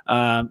home,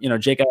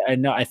 Jake,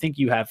 I think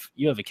you have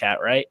a cat,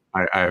 right?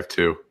 I have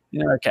 2.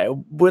 Yeah. Okay.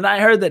 When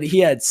I heard that he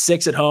had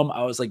 6 at home,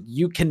 I was like,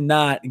 you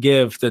cannot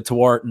give the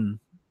Tewaaraton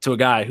to a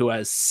guy who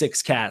has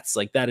 6 cats.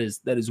 Like that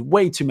is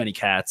way too many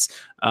cats.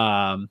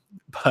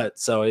 But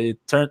so it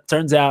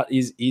turns out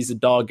he's a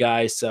dog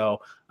guy.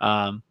 So,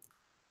 I'm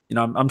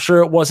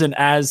sure it wasn't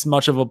as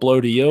much of a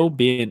blow to you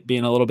being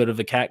a little bit of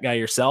a cat guy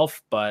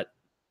yourself, but.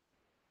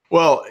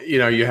 Well,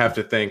 you have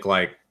to think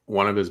like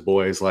one of his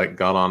boys like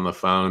got on the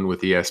phone with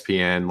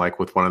ESPN, like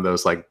with one of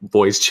those like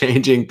voice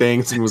changing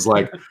things, and was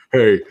like,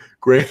 "Hey,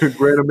 Grant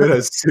Ament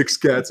has 6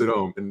 cats at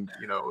home," and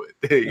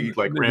he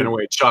like ran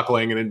away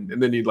chuckling, and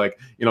then he'd like,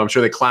 I'm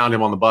sure they clowned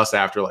him on the bus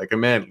after, like,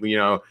 "Ament,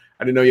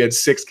 I didn't know you had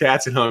 6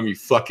 cats at home, you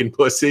fucking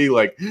pussy."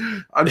 Like,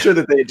 I'm sure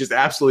that they just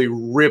absolutely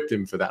ripped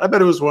him for that. I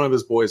bet it was one of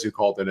his boys who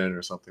called it in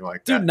or something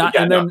like that.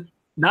 Dude,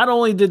 not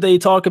only did they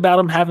talk about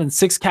him having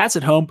 6 cats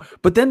at home,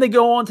 but then they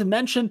go on to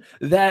mention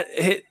that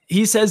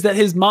he says that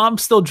his mom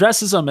still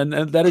dresses him and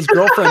that his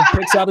girlfriend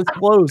picks out his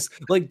clothes.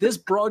 Like, this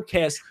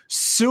broadcast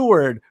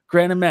sewered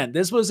Grant Ament.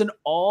 This was an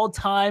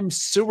all-time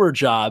sewer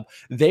job.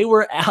 They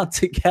were out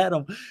to get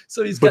him.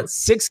 So he's got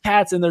 6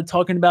 cats and they're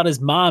talking about his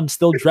mom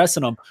still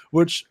dressing him,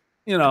 which,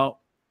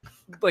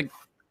 like,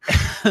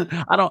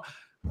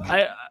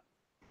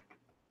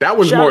 That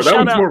was more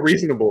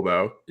reasonable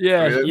though.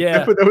 Yeah,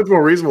 that was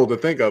more reasonable to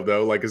think of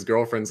though. Like his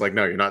girlfriend's like,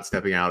 "No, you're not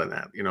stepping out in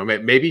that."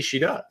 Maybe she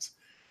does.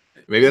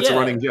 Maybe that's a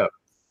running joke.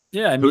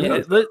 Yeah, I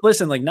mean,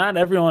 listen, like not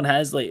everyone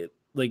has like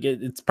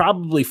it's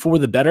probably for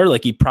the better.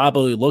 Like he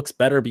probably looks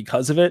better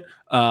because of it.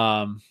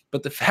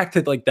 But the fact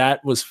that like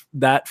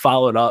that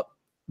followed up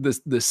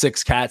the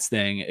 6 cats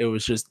thing, it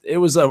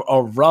was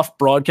a rough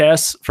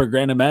broadcast for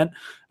Grant Ament.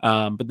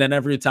 But then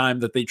every time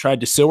that they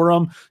tried to sewer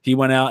him, he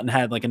went out and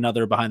had like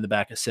another behind the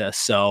back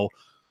assist. So,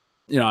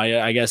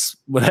 I guess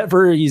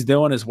whatever he's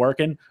doing is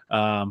working.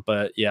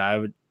 But yeah, I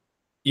would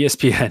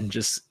ESPN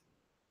just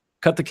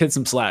cut the kid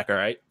some slack. All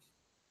right.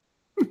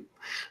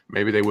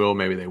 Maybe they will,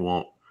 maybe they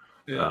won't.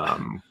 Yeah.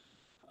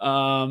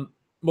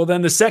 Well,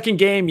 then the second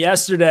game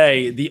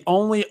yesterday, the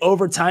only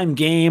overtime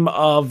game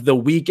of the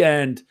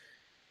weekend,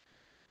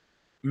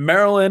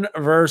 Maryland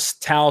versus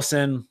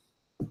Towson.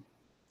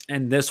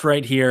 And this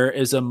right here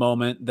is a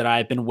moment that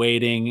I've been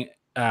waiting,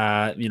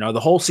 the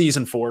whole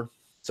season for.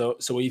 So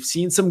we've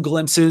seen some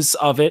glimpses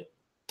of it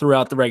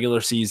throughout the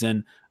regular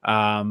season.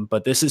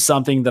 But this is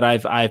something that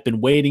I've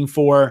been waiting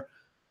for.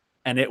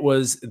 And it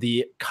was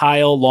the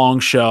Kyle Long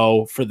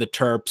show for the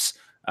Terps.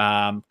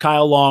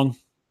 Kyle Long,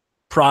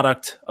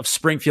 product of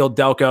Springfield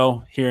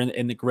Delco here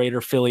in the greater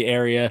Philly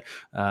area.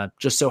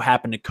 Just so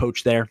happened to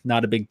coach there.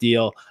 Not a big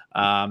deal.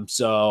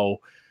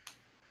 So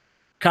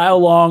Kyle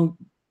Long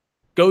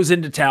goes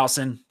into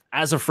Towson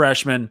as a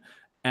freshman,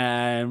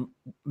 and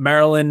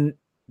Maryland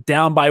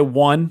down by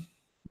 1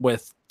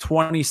 with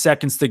 20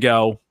 seconds to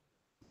go.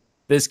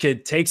 This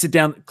kid takes it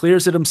down,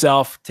 clears it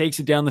himself, takes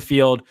it down the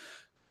field.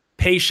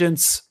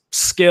 Patience,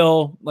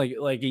 skill,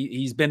 like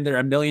he's been there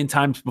a million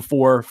times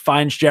before.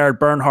 Finds Jared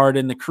Bernhardt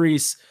in the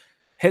crease,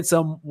 hits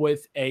him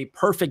with a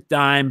perfect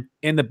dime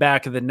in the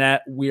back of the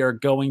net. We are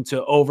going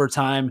to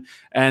overtime.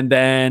 And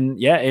then,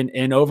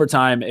 in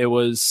overtime, it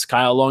was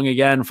Kyle Long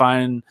again,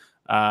 finding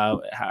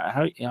how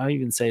you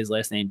even say his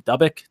last name?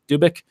 Dubik.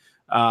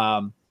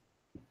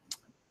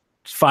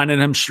 Finding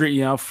him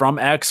from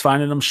X,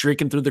 finding him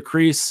streaking through the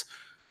crease,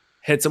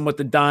 hits him with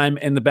the dime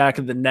in the back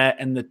of the net,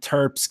 and the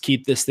Terps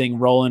keep this thing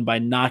rolling by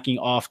knocking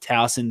off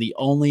Towson, the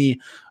only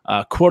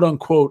quote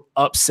unquote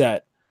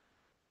upset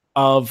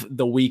of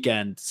the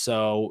weekend.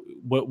 So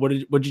what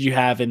did you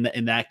have in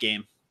that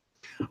game?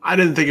 I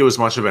didn't think it was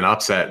much of an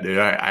upset, dude.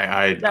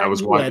 I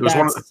was watching.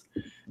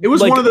 It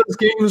was one of those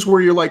games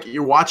where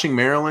you're watching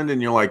Maryland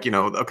and you're like,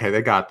 okay,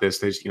 they got this.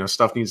 They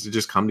stuff needs to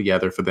just come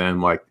together for them.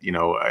 Like,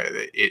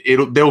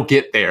 they'll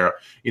get there.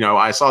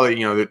 I saw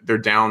that, they're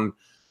down,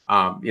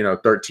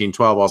 13-12.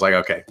 I was like,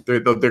 okay, they're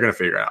going to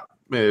figure it out.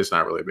 It's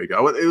not really a big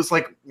deal. It was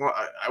like,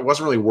 I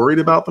wasn't really worried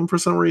about them for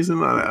some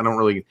reason. I don't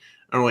really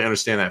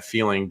understand that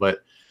feeling,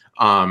 but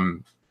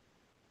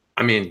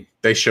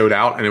they showed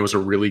out and it was a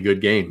really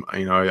good game.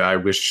 I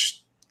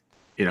wish,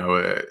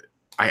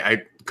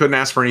 I couldn't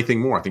ask for anything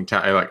more. I think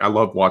I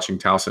love watching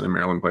Towson and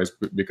Maryland plays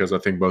because I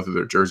think both of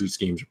their jersey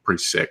schemes are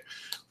pretty sick.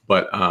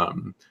 But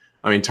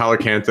Tyler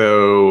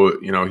Canto,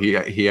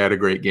 he had a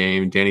great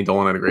game. Danny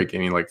Dolan had a great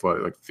game, like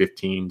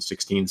 15,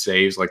 16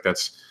 saves. Like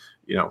that's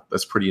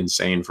pretty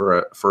insane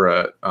for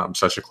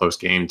such a close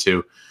game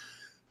too.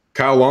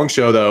 Kyle Long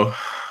show though,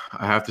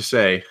 I have to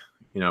say,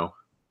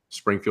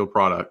 Springfield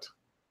product,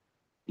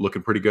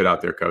 looking pretty good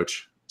out there,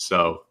 coach.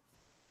 So,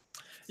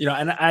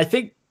 and I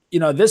think,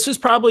 this was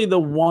probably the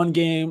one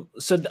game.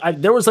 So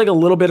there was like a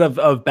little bit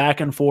of back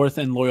and forth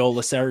in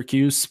Loyola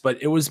Syracuse,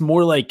 but it was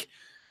more like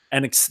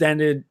an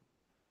extended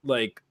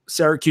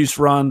Syracuse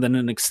run than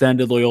an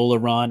extended Loyola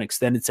run,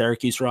 extended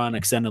Syracuse run,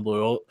 extended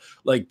Loyola.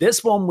 Like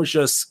this one was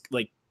just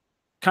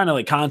kind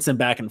of constant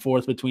back and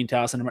forth between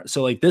Towson and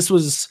so this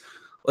was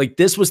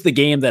the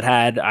game that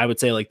had, I would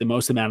say, the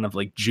most amount of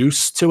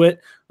juice to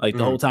it. The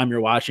whole time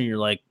you're watching, you're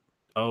like,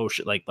 oh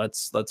shit,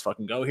 let's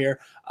fucking go here.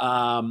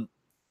 But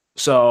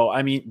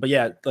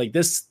yeah,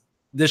 this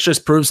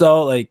just proves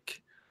though,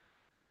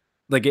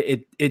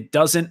 it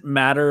doesn't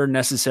matter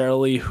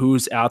necessarily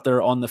who's out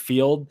there on the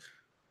field.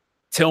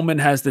 Tillman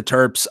has the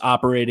Terps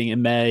operating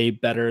in May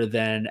better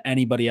than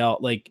anybody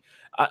else.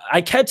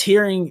 I kept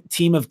hearing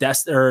team of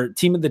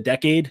the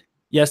decade.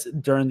 Yes,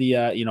 during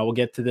the we'll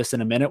get to this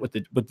in a minute with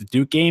the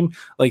Duke game.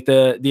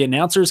 The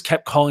announcers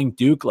kept calling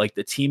Duke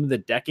the team of the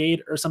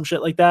decade or some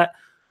shit like that.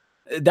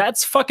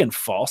 That's fucking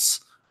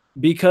false,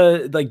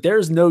 because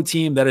there's no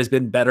team that has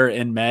been better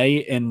in May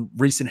in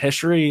recent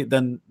history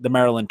than the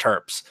Maryland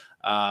Terps.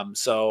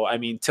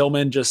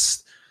 Tillman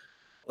just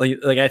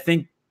I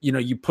think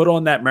you put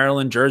on that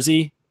Maryland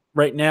jersey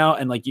right now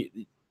and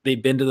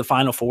they've been to the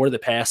Final Four the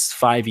past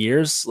 5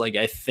 years.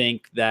 I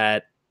think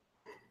that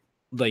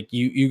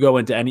you go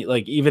into any,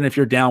 even if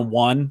you're down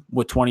 1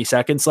 with 20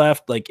 seconds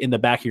left, in the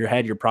back of your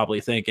head, you're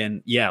probably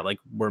thinking, yeah,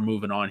 we're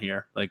moving on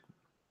here.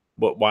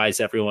 Why is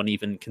everyone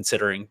even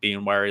considering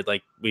being worried?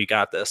 We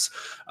got this.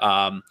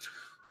 That's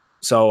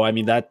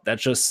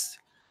just,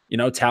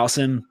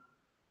 Towson.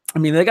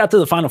 They got to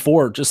the Final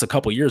Four just a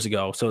couple years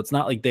ago, so it's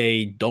not like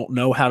they don't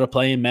know how to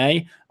play in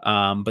May.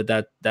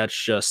 But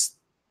that's just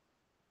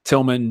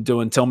Tillman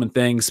doing Tillman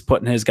things,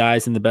 putting his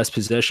guys in the best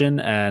position,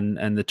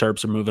 and the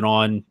Terps are moving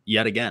on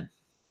yet again.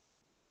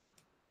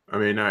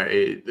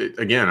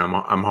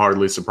 I'm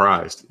hardly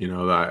surprised.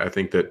 I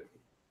think that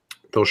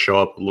they'll show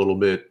up a little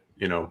bit,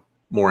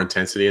 more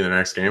intensity in the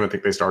next game. I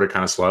think they started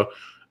kind of slow.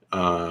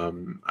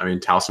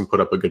 Towson put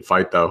up a good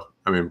fight though.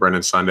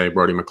 Brendan Sunday,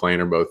 Brody McLean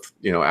are both,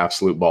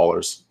 absolute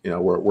ballers.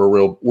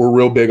 We're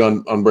real big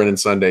on Brendan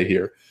Sunday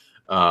here.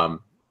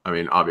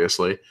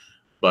 Obviously,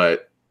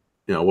 but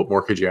what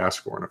more could you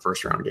ask for in a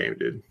first round game,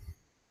 dude?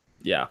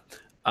 Yeah.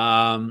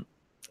 And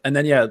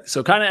then,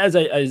 so kind of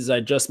as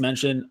I just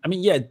mentioned,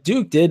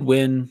 Duke did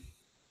win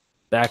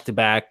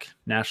back-to-back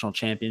national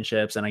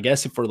championships. And I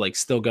guess if we're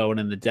still going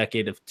in the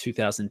decade of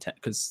 2010,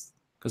 because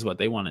what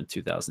they won in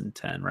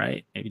 2010,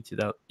 right? Maybe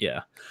 2000.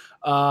 Yeah.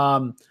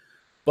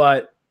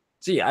 But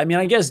see, I mean,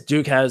 I guess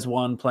Duke has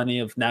won plenty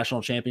of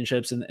national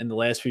championships in the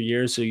last few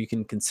years, so you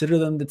can consider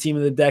them the team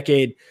of the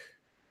decade.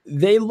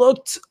 They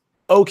looked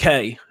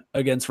okay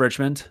against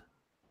Richmond.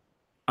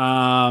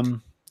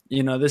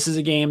 This is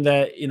a game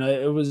that,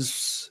 it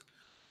was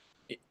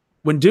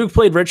when Duke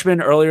played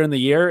Richmond earlier in the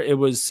year, it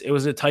was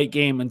a tight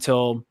game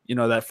until,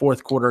 that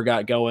fourth quarter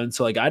got going.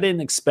 So like, I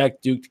didn't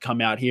expect Duke to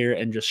come out here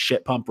and just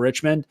shit pump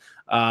Richmond.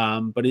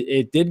 But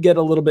it did get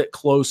a little bit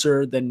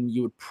closer than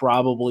you would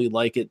probably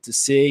like it to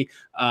see.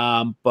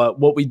 But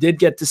what we did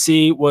get to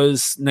see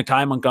was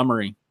Nakai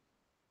Montgomery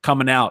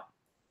coming out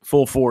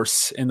full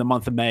force in the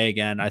month of May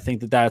again. I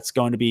think that that's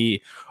going to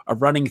be a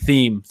running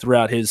theme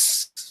throughout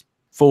his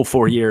full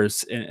 4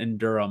 years in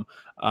Durham.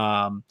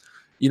 And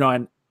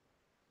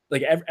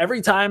like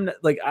every time,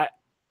 like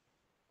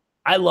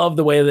I love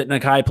the way that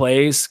Nakai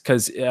plays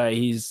because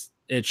it's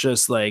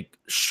just like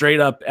straight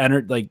up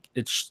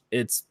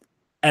it's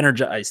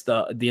energized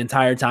the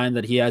entire time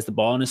that he has the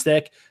ball in his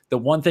stick. The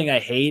one thing I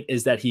hate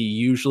is that he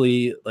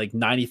usually like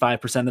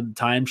 95% of the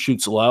time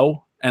shoots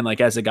low. And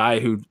like, as a guy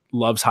who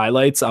loves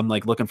highlights, I'm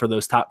like looking for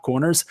those top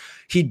corners.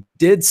 He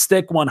did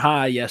stick one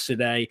high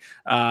yesterday,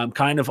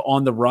 kind of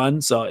on the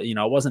run. So, it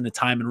wasn't a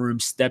time and room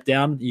step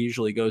down. He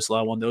usually goes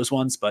low on those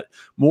ones, but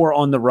more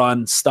on the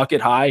run, stuck it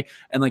high.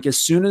 And like, as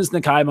soon as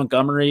Nakai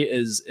Montgomery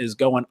is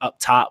going up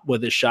top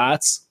with his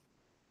shots,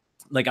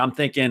 like I'm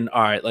thinking,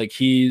 all right, like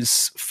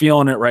he's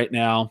feeling it right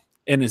now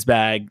in his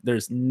bag.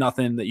 There's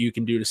nothing that you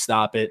can do to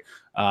stop it.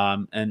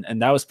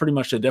 And that was pretty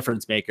much the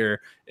difference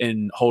maker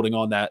in holding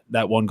on that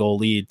 1-goal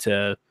lead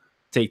to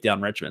take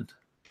down Richmond.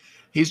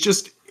 He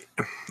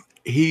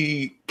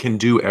can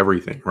do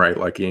everything, right?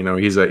 Like,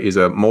 he's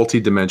a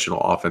multi-dimensional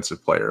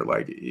offensive player.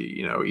 Like,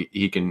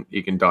 he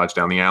can dodge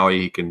down the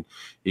alley. He can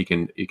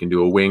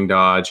do a wing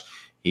dodge.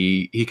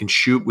 He can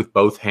shoot with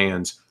both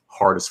hands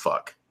hard as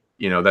fuck.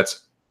 You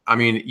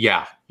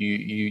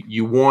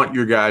want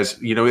your guys,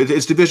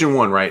 it's Division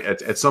I, right?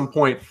 At some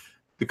point,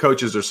 the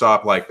coaches are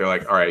they're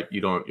like, all right,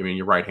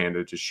 you're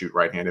right-handed, just shoot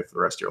right-handed for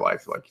the rest of your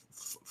life. Like,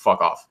 fuck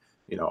off.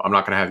 I'm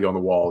not going to have you on the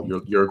wall.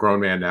 You're a grown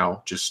man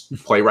now. Just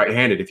play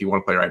right-handed if you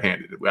want to play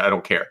right-handed. I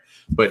don't care.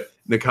 But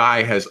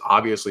Nakai has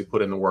obviously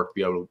put in the work to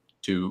be able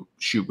to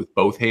shoot with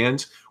both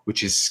hands,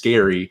 which is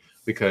scary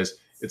because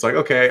it's like,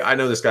 okay, I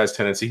know this guy's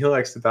tendency. He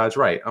likes to dodge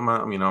right. I'm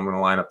going to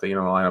line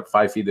up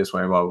 5 feet this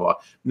way, blah, blah, blah.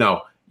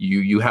 No,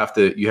 you have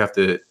to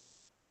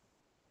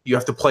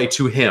play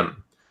to him.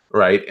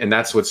 Right. And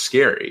that's what's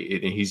scary.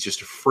 He's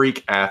just a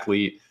freak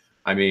athlete.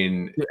 I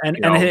mean, and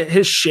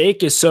his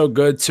shake is so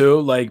good too.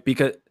 Like,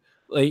 because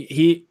like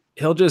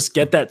he'll just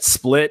get that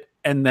split.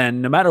 And then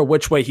no matter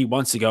which way he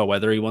wants to go,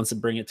 whether he wants to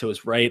bring it to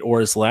his right or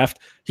his left,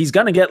 he's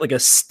going to get like a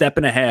step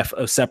and a half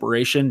of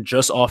separation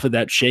just off of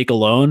that shake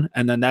alone.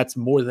 And then that's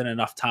more than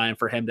enough time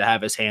for him to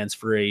have his hands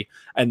free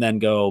and then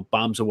go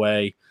bombs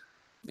away.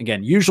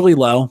 Again, usually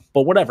low,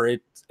 but whatever.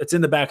 It's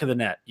in the back of the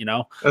net,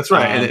 That's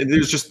right. And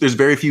there's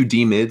very few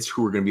D mids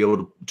who are going to be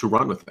able to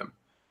run with them.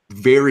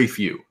 Very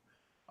few.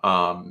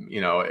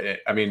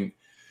 Richmond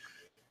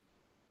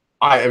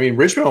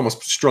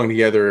almost strung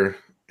together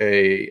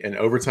an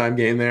overtime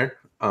game there.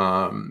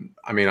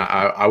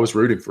 I was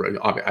rooting for it.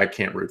 I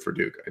can't root for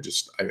Duke.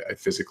 I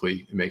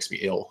physically, it makes me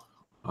ill.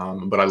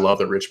 But I love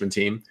the Richmond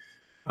team.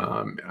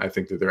 I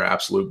think that they're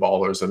absolute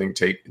ballers. I think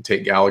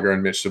Tate Gallagher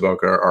and Mitch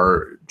Savoca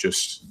are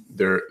just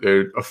they're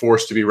a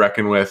force to be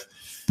reckoned with.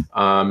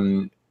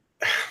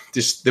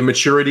 Just the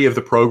maturity of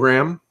the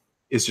program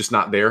is just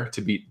not there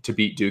to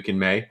beat Duke in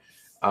May.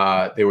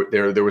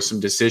 There was some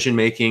decision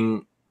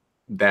making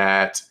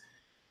that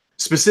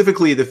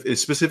specifically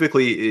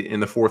in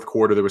the fourth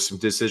quarter there was some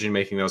decision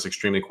making that was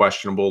extremely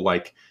questionable.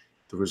 Like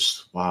there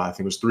was I think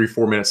it was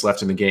 3-4 minutes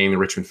left in the game. The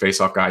Richmond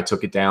faceoff guy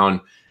took it down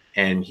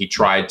and he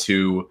tried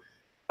to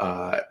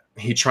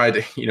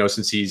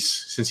since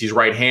he's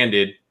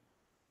right-handed.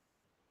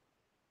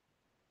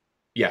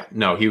 Yeah,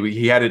 no,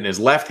 he had it in his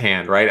left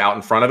hand, right out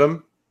in front of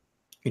him.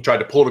 He tried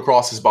to pull it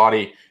across his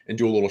body and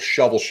do a little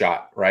shovel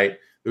shot, right?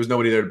 There was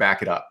nobody there to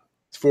back it up.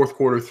 It's fourth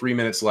quarter, 3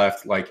 minutes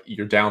left. Like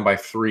you're down by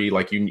 3,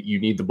 like you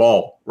need the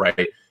ball,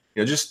 right?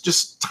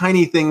 Just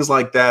tiny things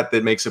like that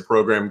makes a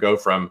program go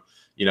from,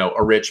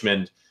 a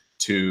Richmond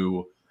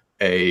to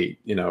I'm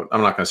not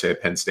going to say a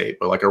Penn State,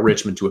 but like a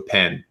Richmond to a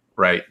Penn,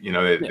 right?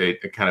 They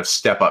kind of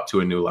step up to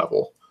a new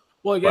level.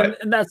 Well, again,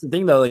 and that's the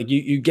thing though. Like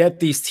you get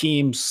these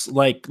teams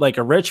like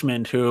a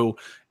Richmond who,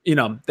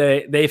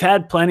 they've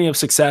had plenty of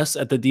success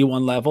at the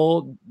D1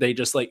 level. They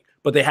just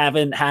but they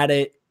haven't had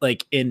it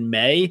like in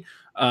May.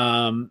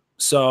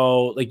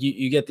 So like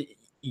you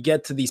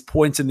get to these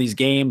points in these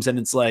games, and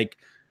it's like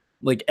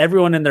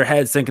everyone in their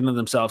heads thinking to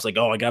themselves like,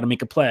 oh, I got to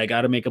make a play. I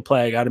got to make a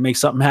play. I got to make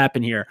something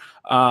happen here.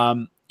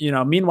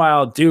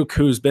 Meanwhile, Duke,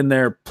 who's been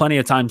there plenty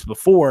of times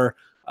before,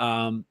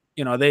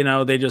 they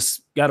know they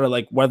just got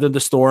to weather the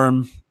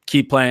storm,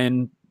 keep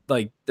playing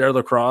their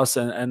lacrosse,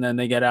 and then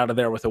they get out of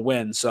there with a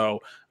win. So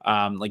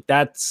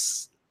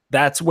that's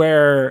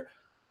where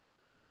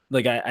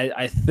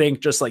I think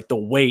just the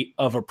weight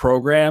of a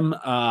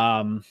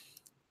program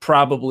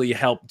probably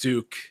helped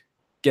Duke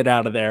get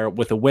out of there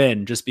with a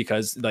win, just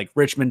because like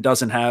Richmond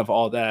doesn't have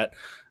all that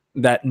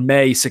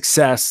May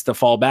success to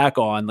fall back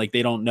on. Like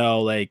they don't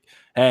know, like,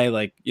 hey,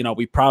 like, you know,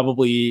 we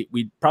probably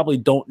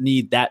don't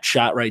need that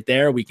shot right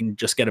there. We can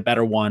just get a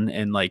better one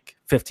in like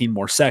 15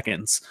 more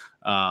seconds.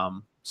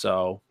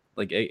 So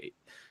like,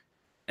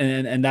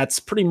 and that's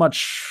pretty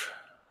much,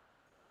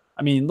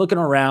 I mean, looking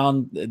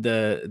around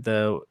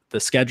the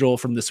schedule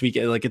from this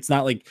weekend, like it's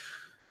not like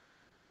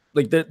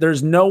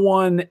there's no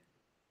one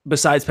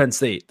besides Penn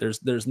State.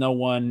 There's no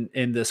one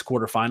in this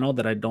quarterfinal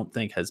that I don't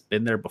think has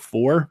been there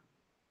before.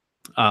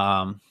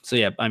 So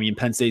yeah, I mean,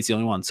 Penn State's the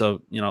only one.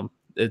 So, you know,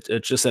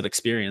 it's just that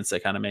experience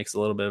that kind of makes a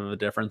little bit of a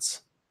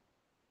difference.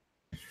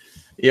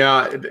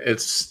 Yeah,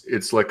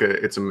 it's like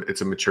it's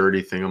a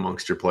maturity thing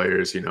amongst your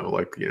players. You know,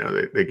 like, you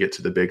know, they get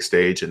to the big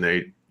stage and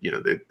they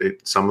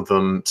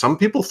some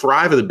people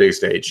thrive at the big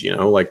stage. You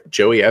know, like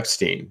Joey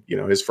Epstein. You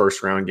know, his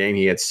first round game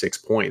he had 6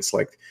 points.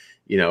 Like,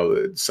 you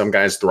know, some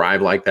guys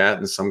thrive like that,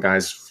 and some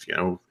guys, you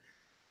know,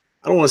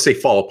 I don't want to say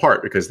fall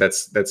apart, because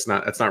that's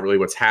not really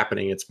what's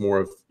happening. It's more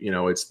of, you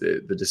know, it's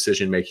the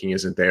decision making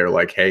isn't there.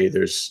 Like, hey,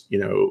 there's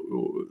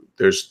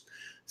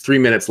 3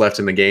 minutes left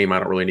in the game. I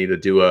don't really need to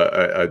do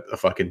a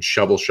fucking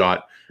shovel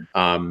shot,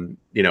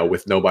 you know,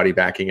 with nobody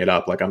backing it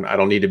up. Like I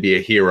don't need to be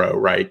a hero,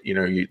 right? You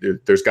know,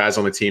 there's guys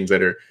on the teams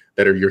that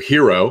are your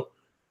hero,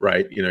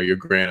 right? You know, your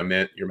Grant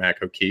Ament, your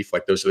Mac O'Keefe,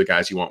 like those are the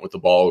guys you want with the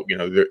ball. You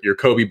know, your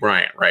Kobe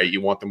Bryant, right?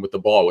 You want them with the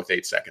ball with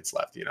 8 seconds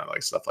left, you know,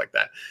 like stuff like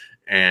that.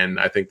 And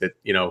I think that,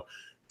 you know,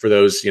 for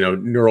those, you know,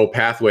 neural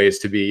pathways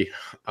to be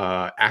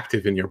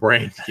active in your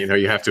brain, you know,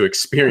 you have to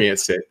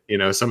experience it. You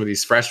know, some of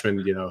these freshmen,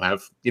 you know,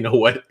 have, you know,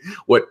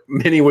 what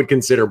many would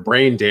consider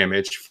brain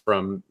damage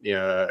from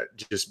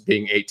just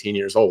being 18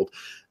 years old.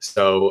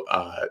 So,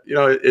 you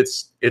know,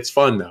 it's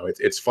fun though.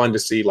 It's fun to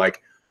see,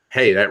 like,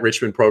 hey, that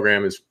Richmond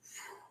program is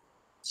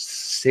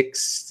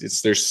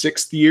it's their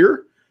 6th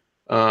year.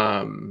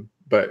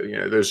 But, you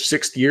know, their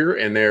 6th year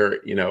and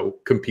they're, you know,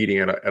 competing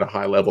at a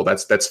high level.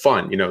 That's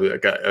fun. You know,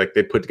 like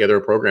they put together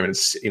a program and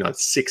it's, you know,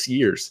 it's 6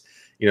 years,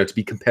 you know, to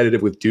be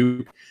competitive with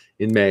Duke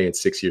in May at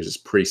 6 years is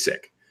pretty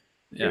sick.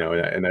 Yeah. You know,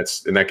 and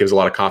that gives a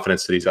lot of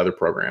confidence to these other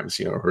programs,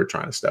 you know, who are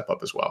trying to step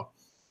up as well.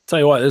 Tell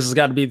you what, this has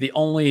got to be the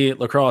only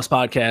lacrosse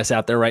podcast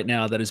out there right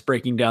now that is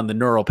breaking down the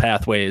neural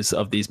pathways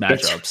of these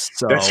matchups.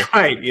 That's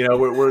right. You know,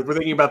 we're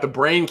thinking about the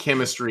brain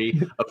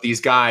chemistry of these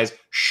guys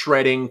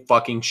shredding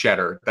fucking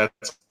cheddar.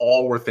 That's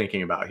all we're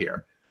thinking about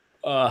here.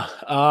 All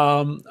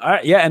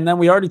right, yeah, and then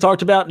we already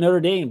talked about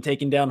Notre Dame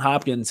taking down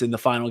Hopkins in the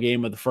final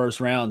game of the first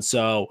round.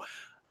 So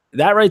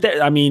that right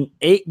there, I mean,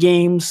 8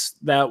 games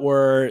that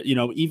were, you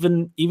know,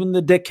 even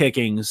the dick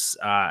kickings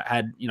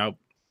had, you know,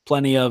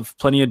 plenty of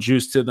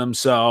juice to them.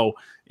 So,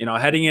 you know,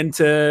 heading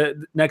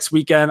into next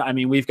weekend, I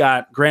mean, we've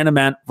got Grant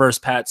Ament versus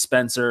Pat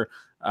Spencer.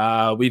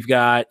 We've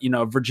got, you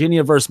know,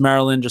 Virginia versus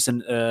Maryland, just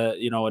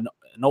an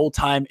old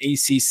time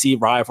ACC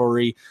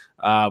rivalry.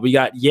 We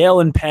got Yale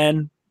and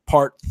Penn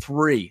part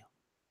 3,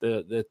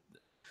 the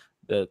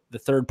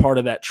third part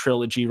of that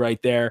trilogy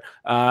right there.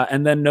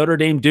 And then Notre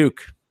Dame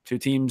Duke, 2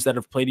 teams that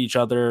have played each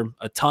other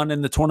a ton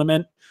in the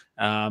tournament.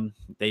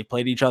 They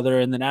played each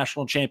other in the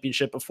national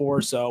championship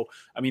before. So,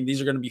 I mean,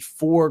 these are going to be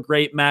 4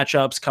 great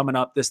matchups coming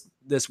up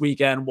this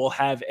weekend. We'll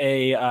have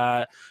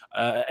a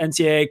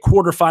NCAA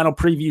quarterfinal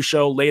preview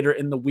show later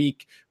in the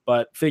week,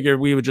 but figured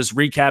we would just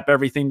recap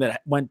everything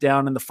that went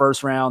down in the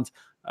first round.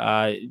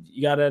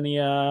 You got any,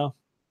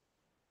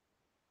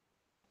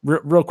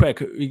 real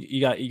quick,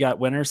 you got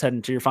winners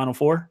heading to your Final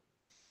Four,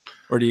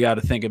 or do you got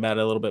to think about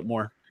it a little bit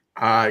more?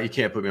 You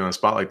can't put me on the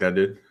spot like that,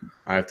 dude.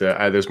 I have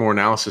to. There's more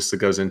analysis that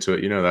goes into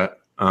it. You know that.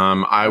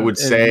 I would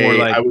say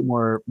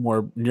more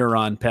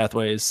neuron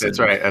pathways. That's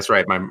right. That's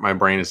right. My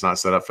brain is not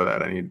set up for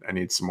that. I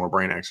need some more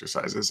brain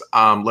exercises.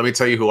 Let me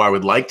tell you who I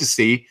would like to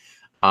see.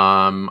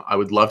 I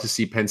would love to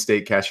see Penn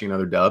State catching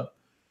another dub.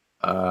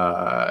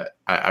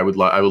 I would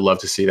love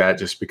to see that,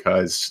 just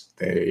because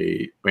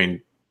I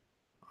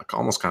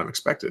almost kind of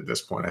expected at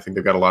this point. I think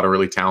they've got a lot of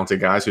really talented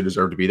guys who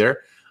deserve to be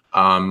there.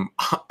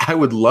 I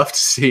would love to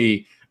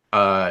see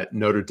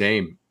Notre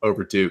Dame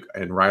over Duke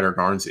and Ryder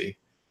Garnsey.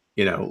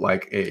 You know,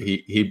 like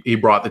he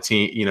brought the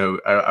team. You know,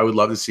 I would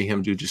love to see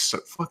him do just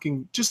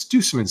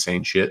do some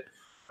insane shit.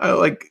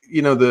 Like,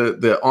 you know,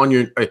 the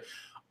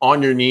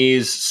on your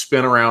knees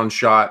spin around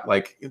shot.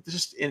 Like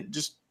just.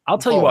 I'll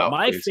tell you what,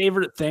 my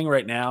favorite thing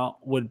right now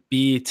would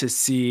be to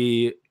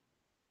see.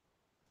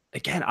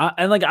 Again,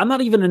 I'm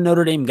not even a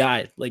Notre Dame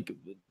guy. Like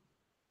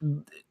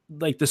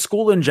the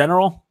school in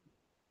general.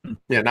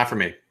 Yeah, not for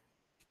me.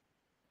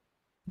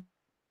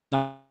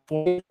 Not,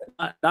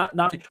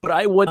 but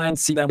I wouldn't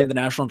see them in the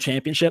national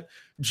championship,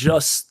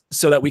 just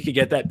so that we could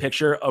get that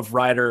picture of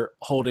Ryder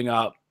holding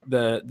up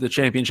the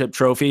championship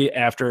trophy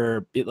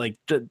after it, like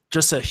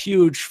just a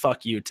huge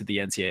fuck you to the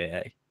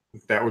NCAA.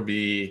 That would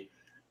be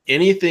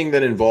anything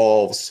that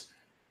involves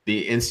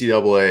the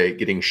NCAA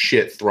getting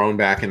shit thrown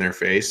back in their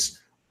face.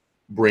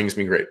 Brings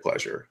me great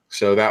pleasure.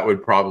 So that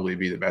would probably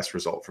be the best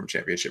result from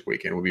championship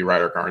weekend, would be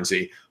Ryder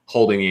Garnsey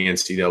holding the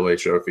NCAA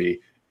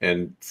trophy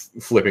and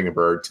flipping a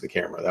bird to the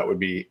camera. That would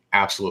be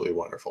absolutely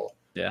wonderful.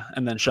 Yeah,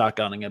 and then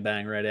shotgunning a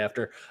bang right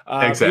after.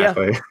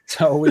 Exactly. Yeah.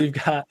 So we've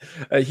got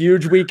a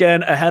huge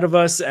weekend ahead of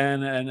us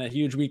and a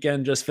huge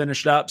weekend just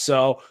finished up.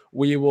 So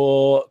we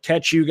will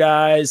catch you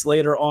guys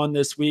later on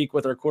this week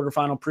with our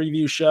quarterfinal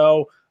preview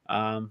show.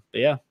 But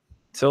yeah,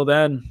 till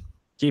then,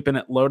 keeping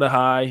it low to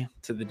high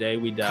to the day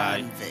we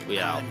die. We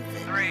out.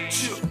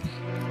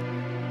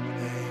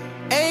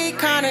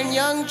 Akon and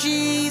Young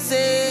Jesus.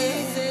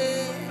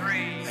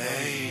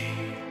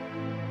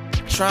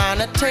 Trying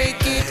to take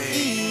it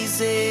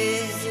easy.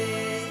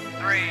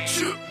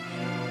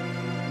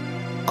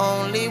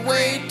 Only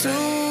way to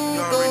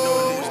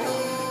go.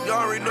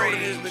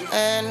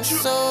 And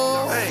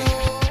so,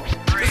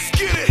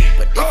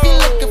 but if you're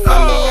looking for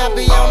me, I'll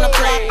be on the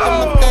block.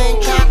 I'm a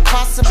thing cop,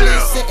 possibly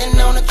sitting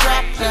on a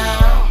drop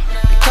down.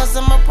 Because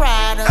I'm a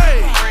rider.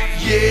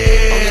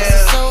 Yeah. Oh, yes,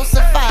 a soul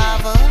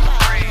survivor.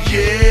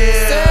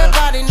 Yeah. So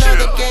everybody know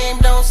the game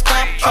don't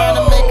stop. Trying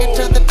to make it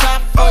to the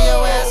top for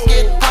your ass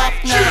get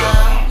popped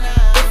now.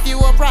 If you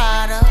a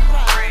rider.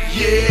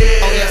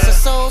 Yeah. Oh, yes, a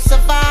soul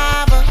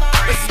survivor.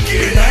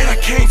 Tonight I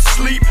can't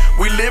sleep,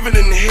 we living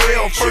in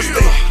hell. First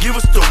they give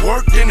us the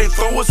work, then they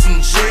throw us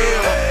in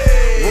jail.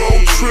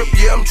 Road trip,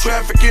 yeah, I'm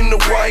trafficking the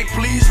white.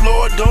 Please,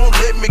 Lord, don't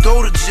let me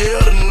go to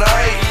jail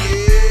tonight.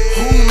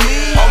 Who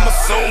me? I'm a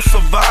soul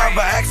survivor.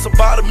 Ask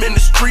about him in the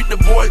street, the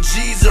boy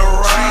G's a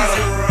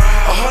rider.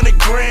 100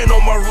 grand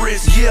on my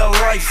wrist, yeah,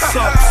 life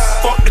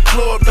sucks. Fuck the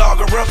club,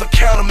 dog, I'd rather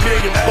count $1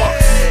 million.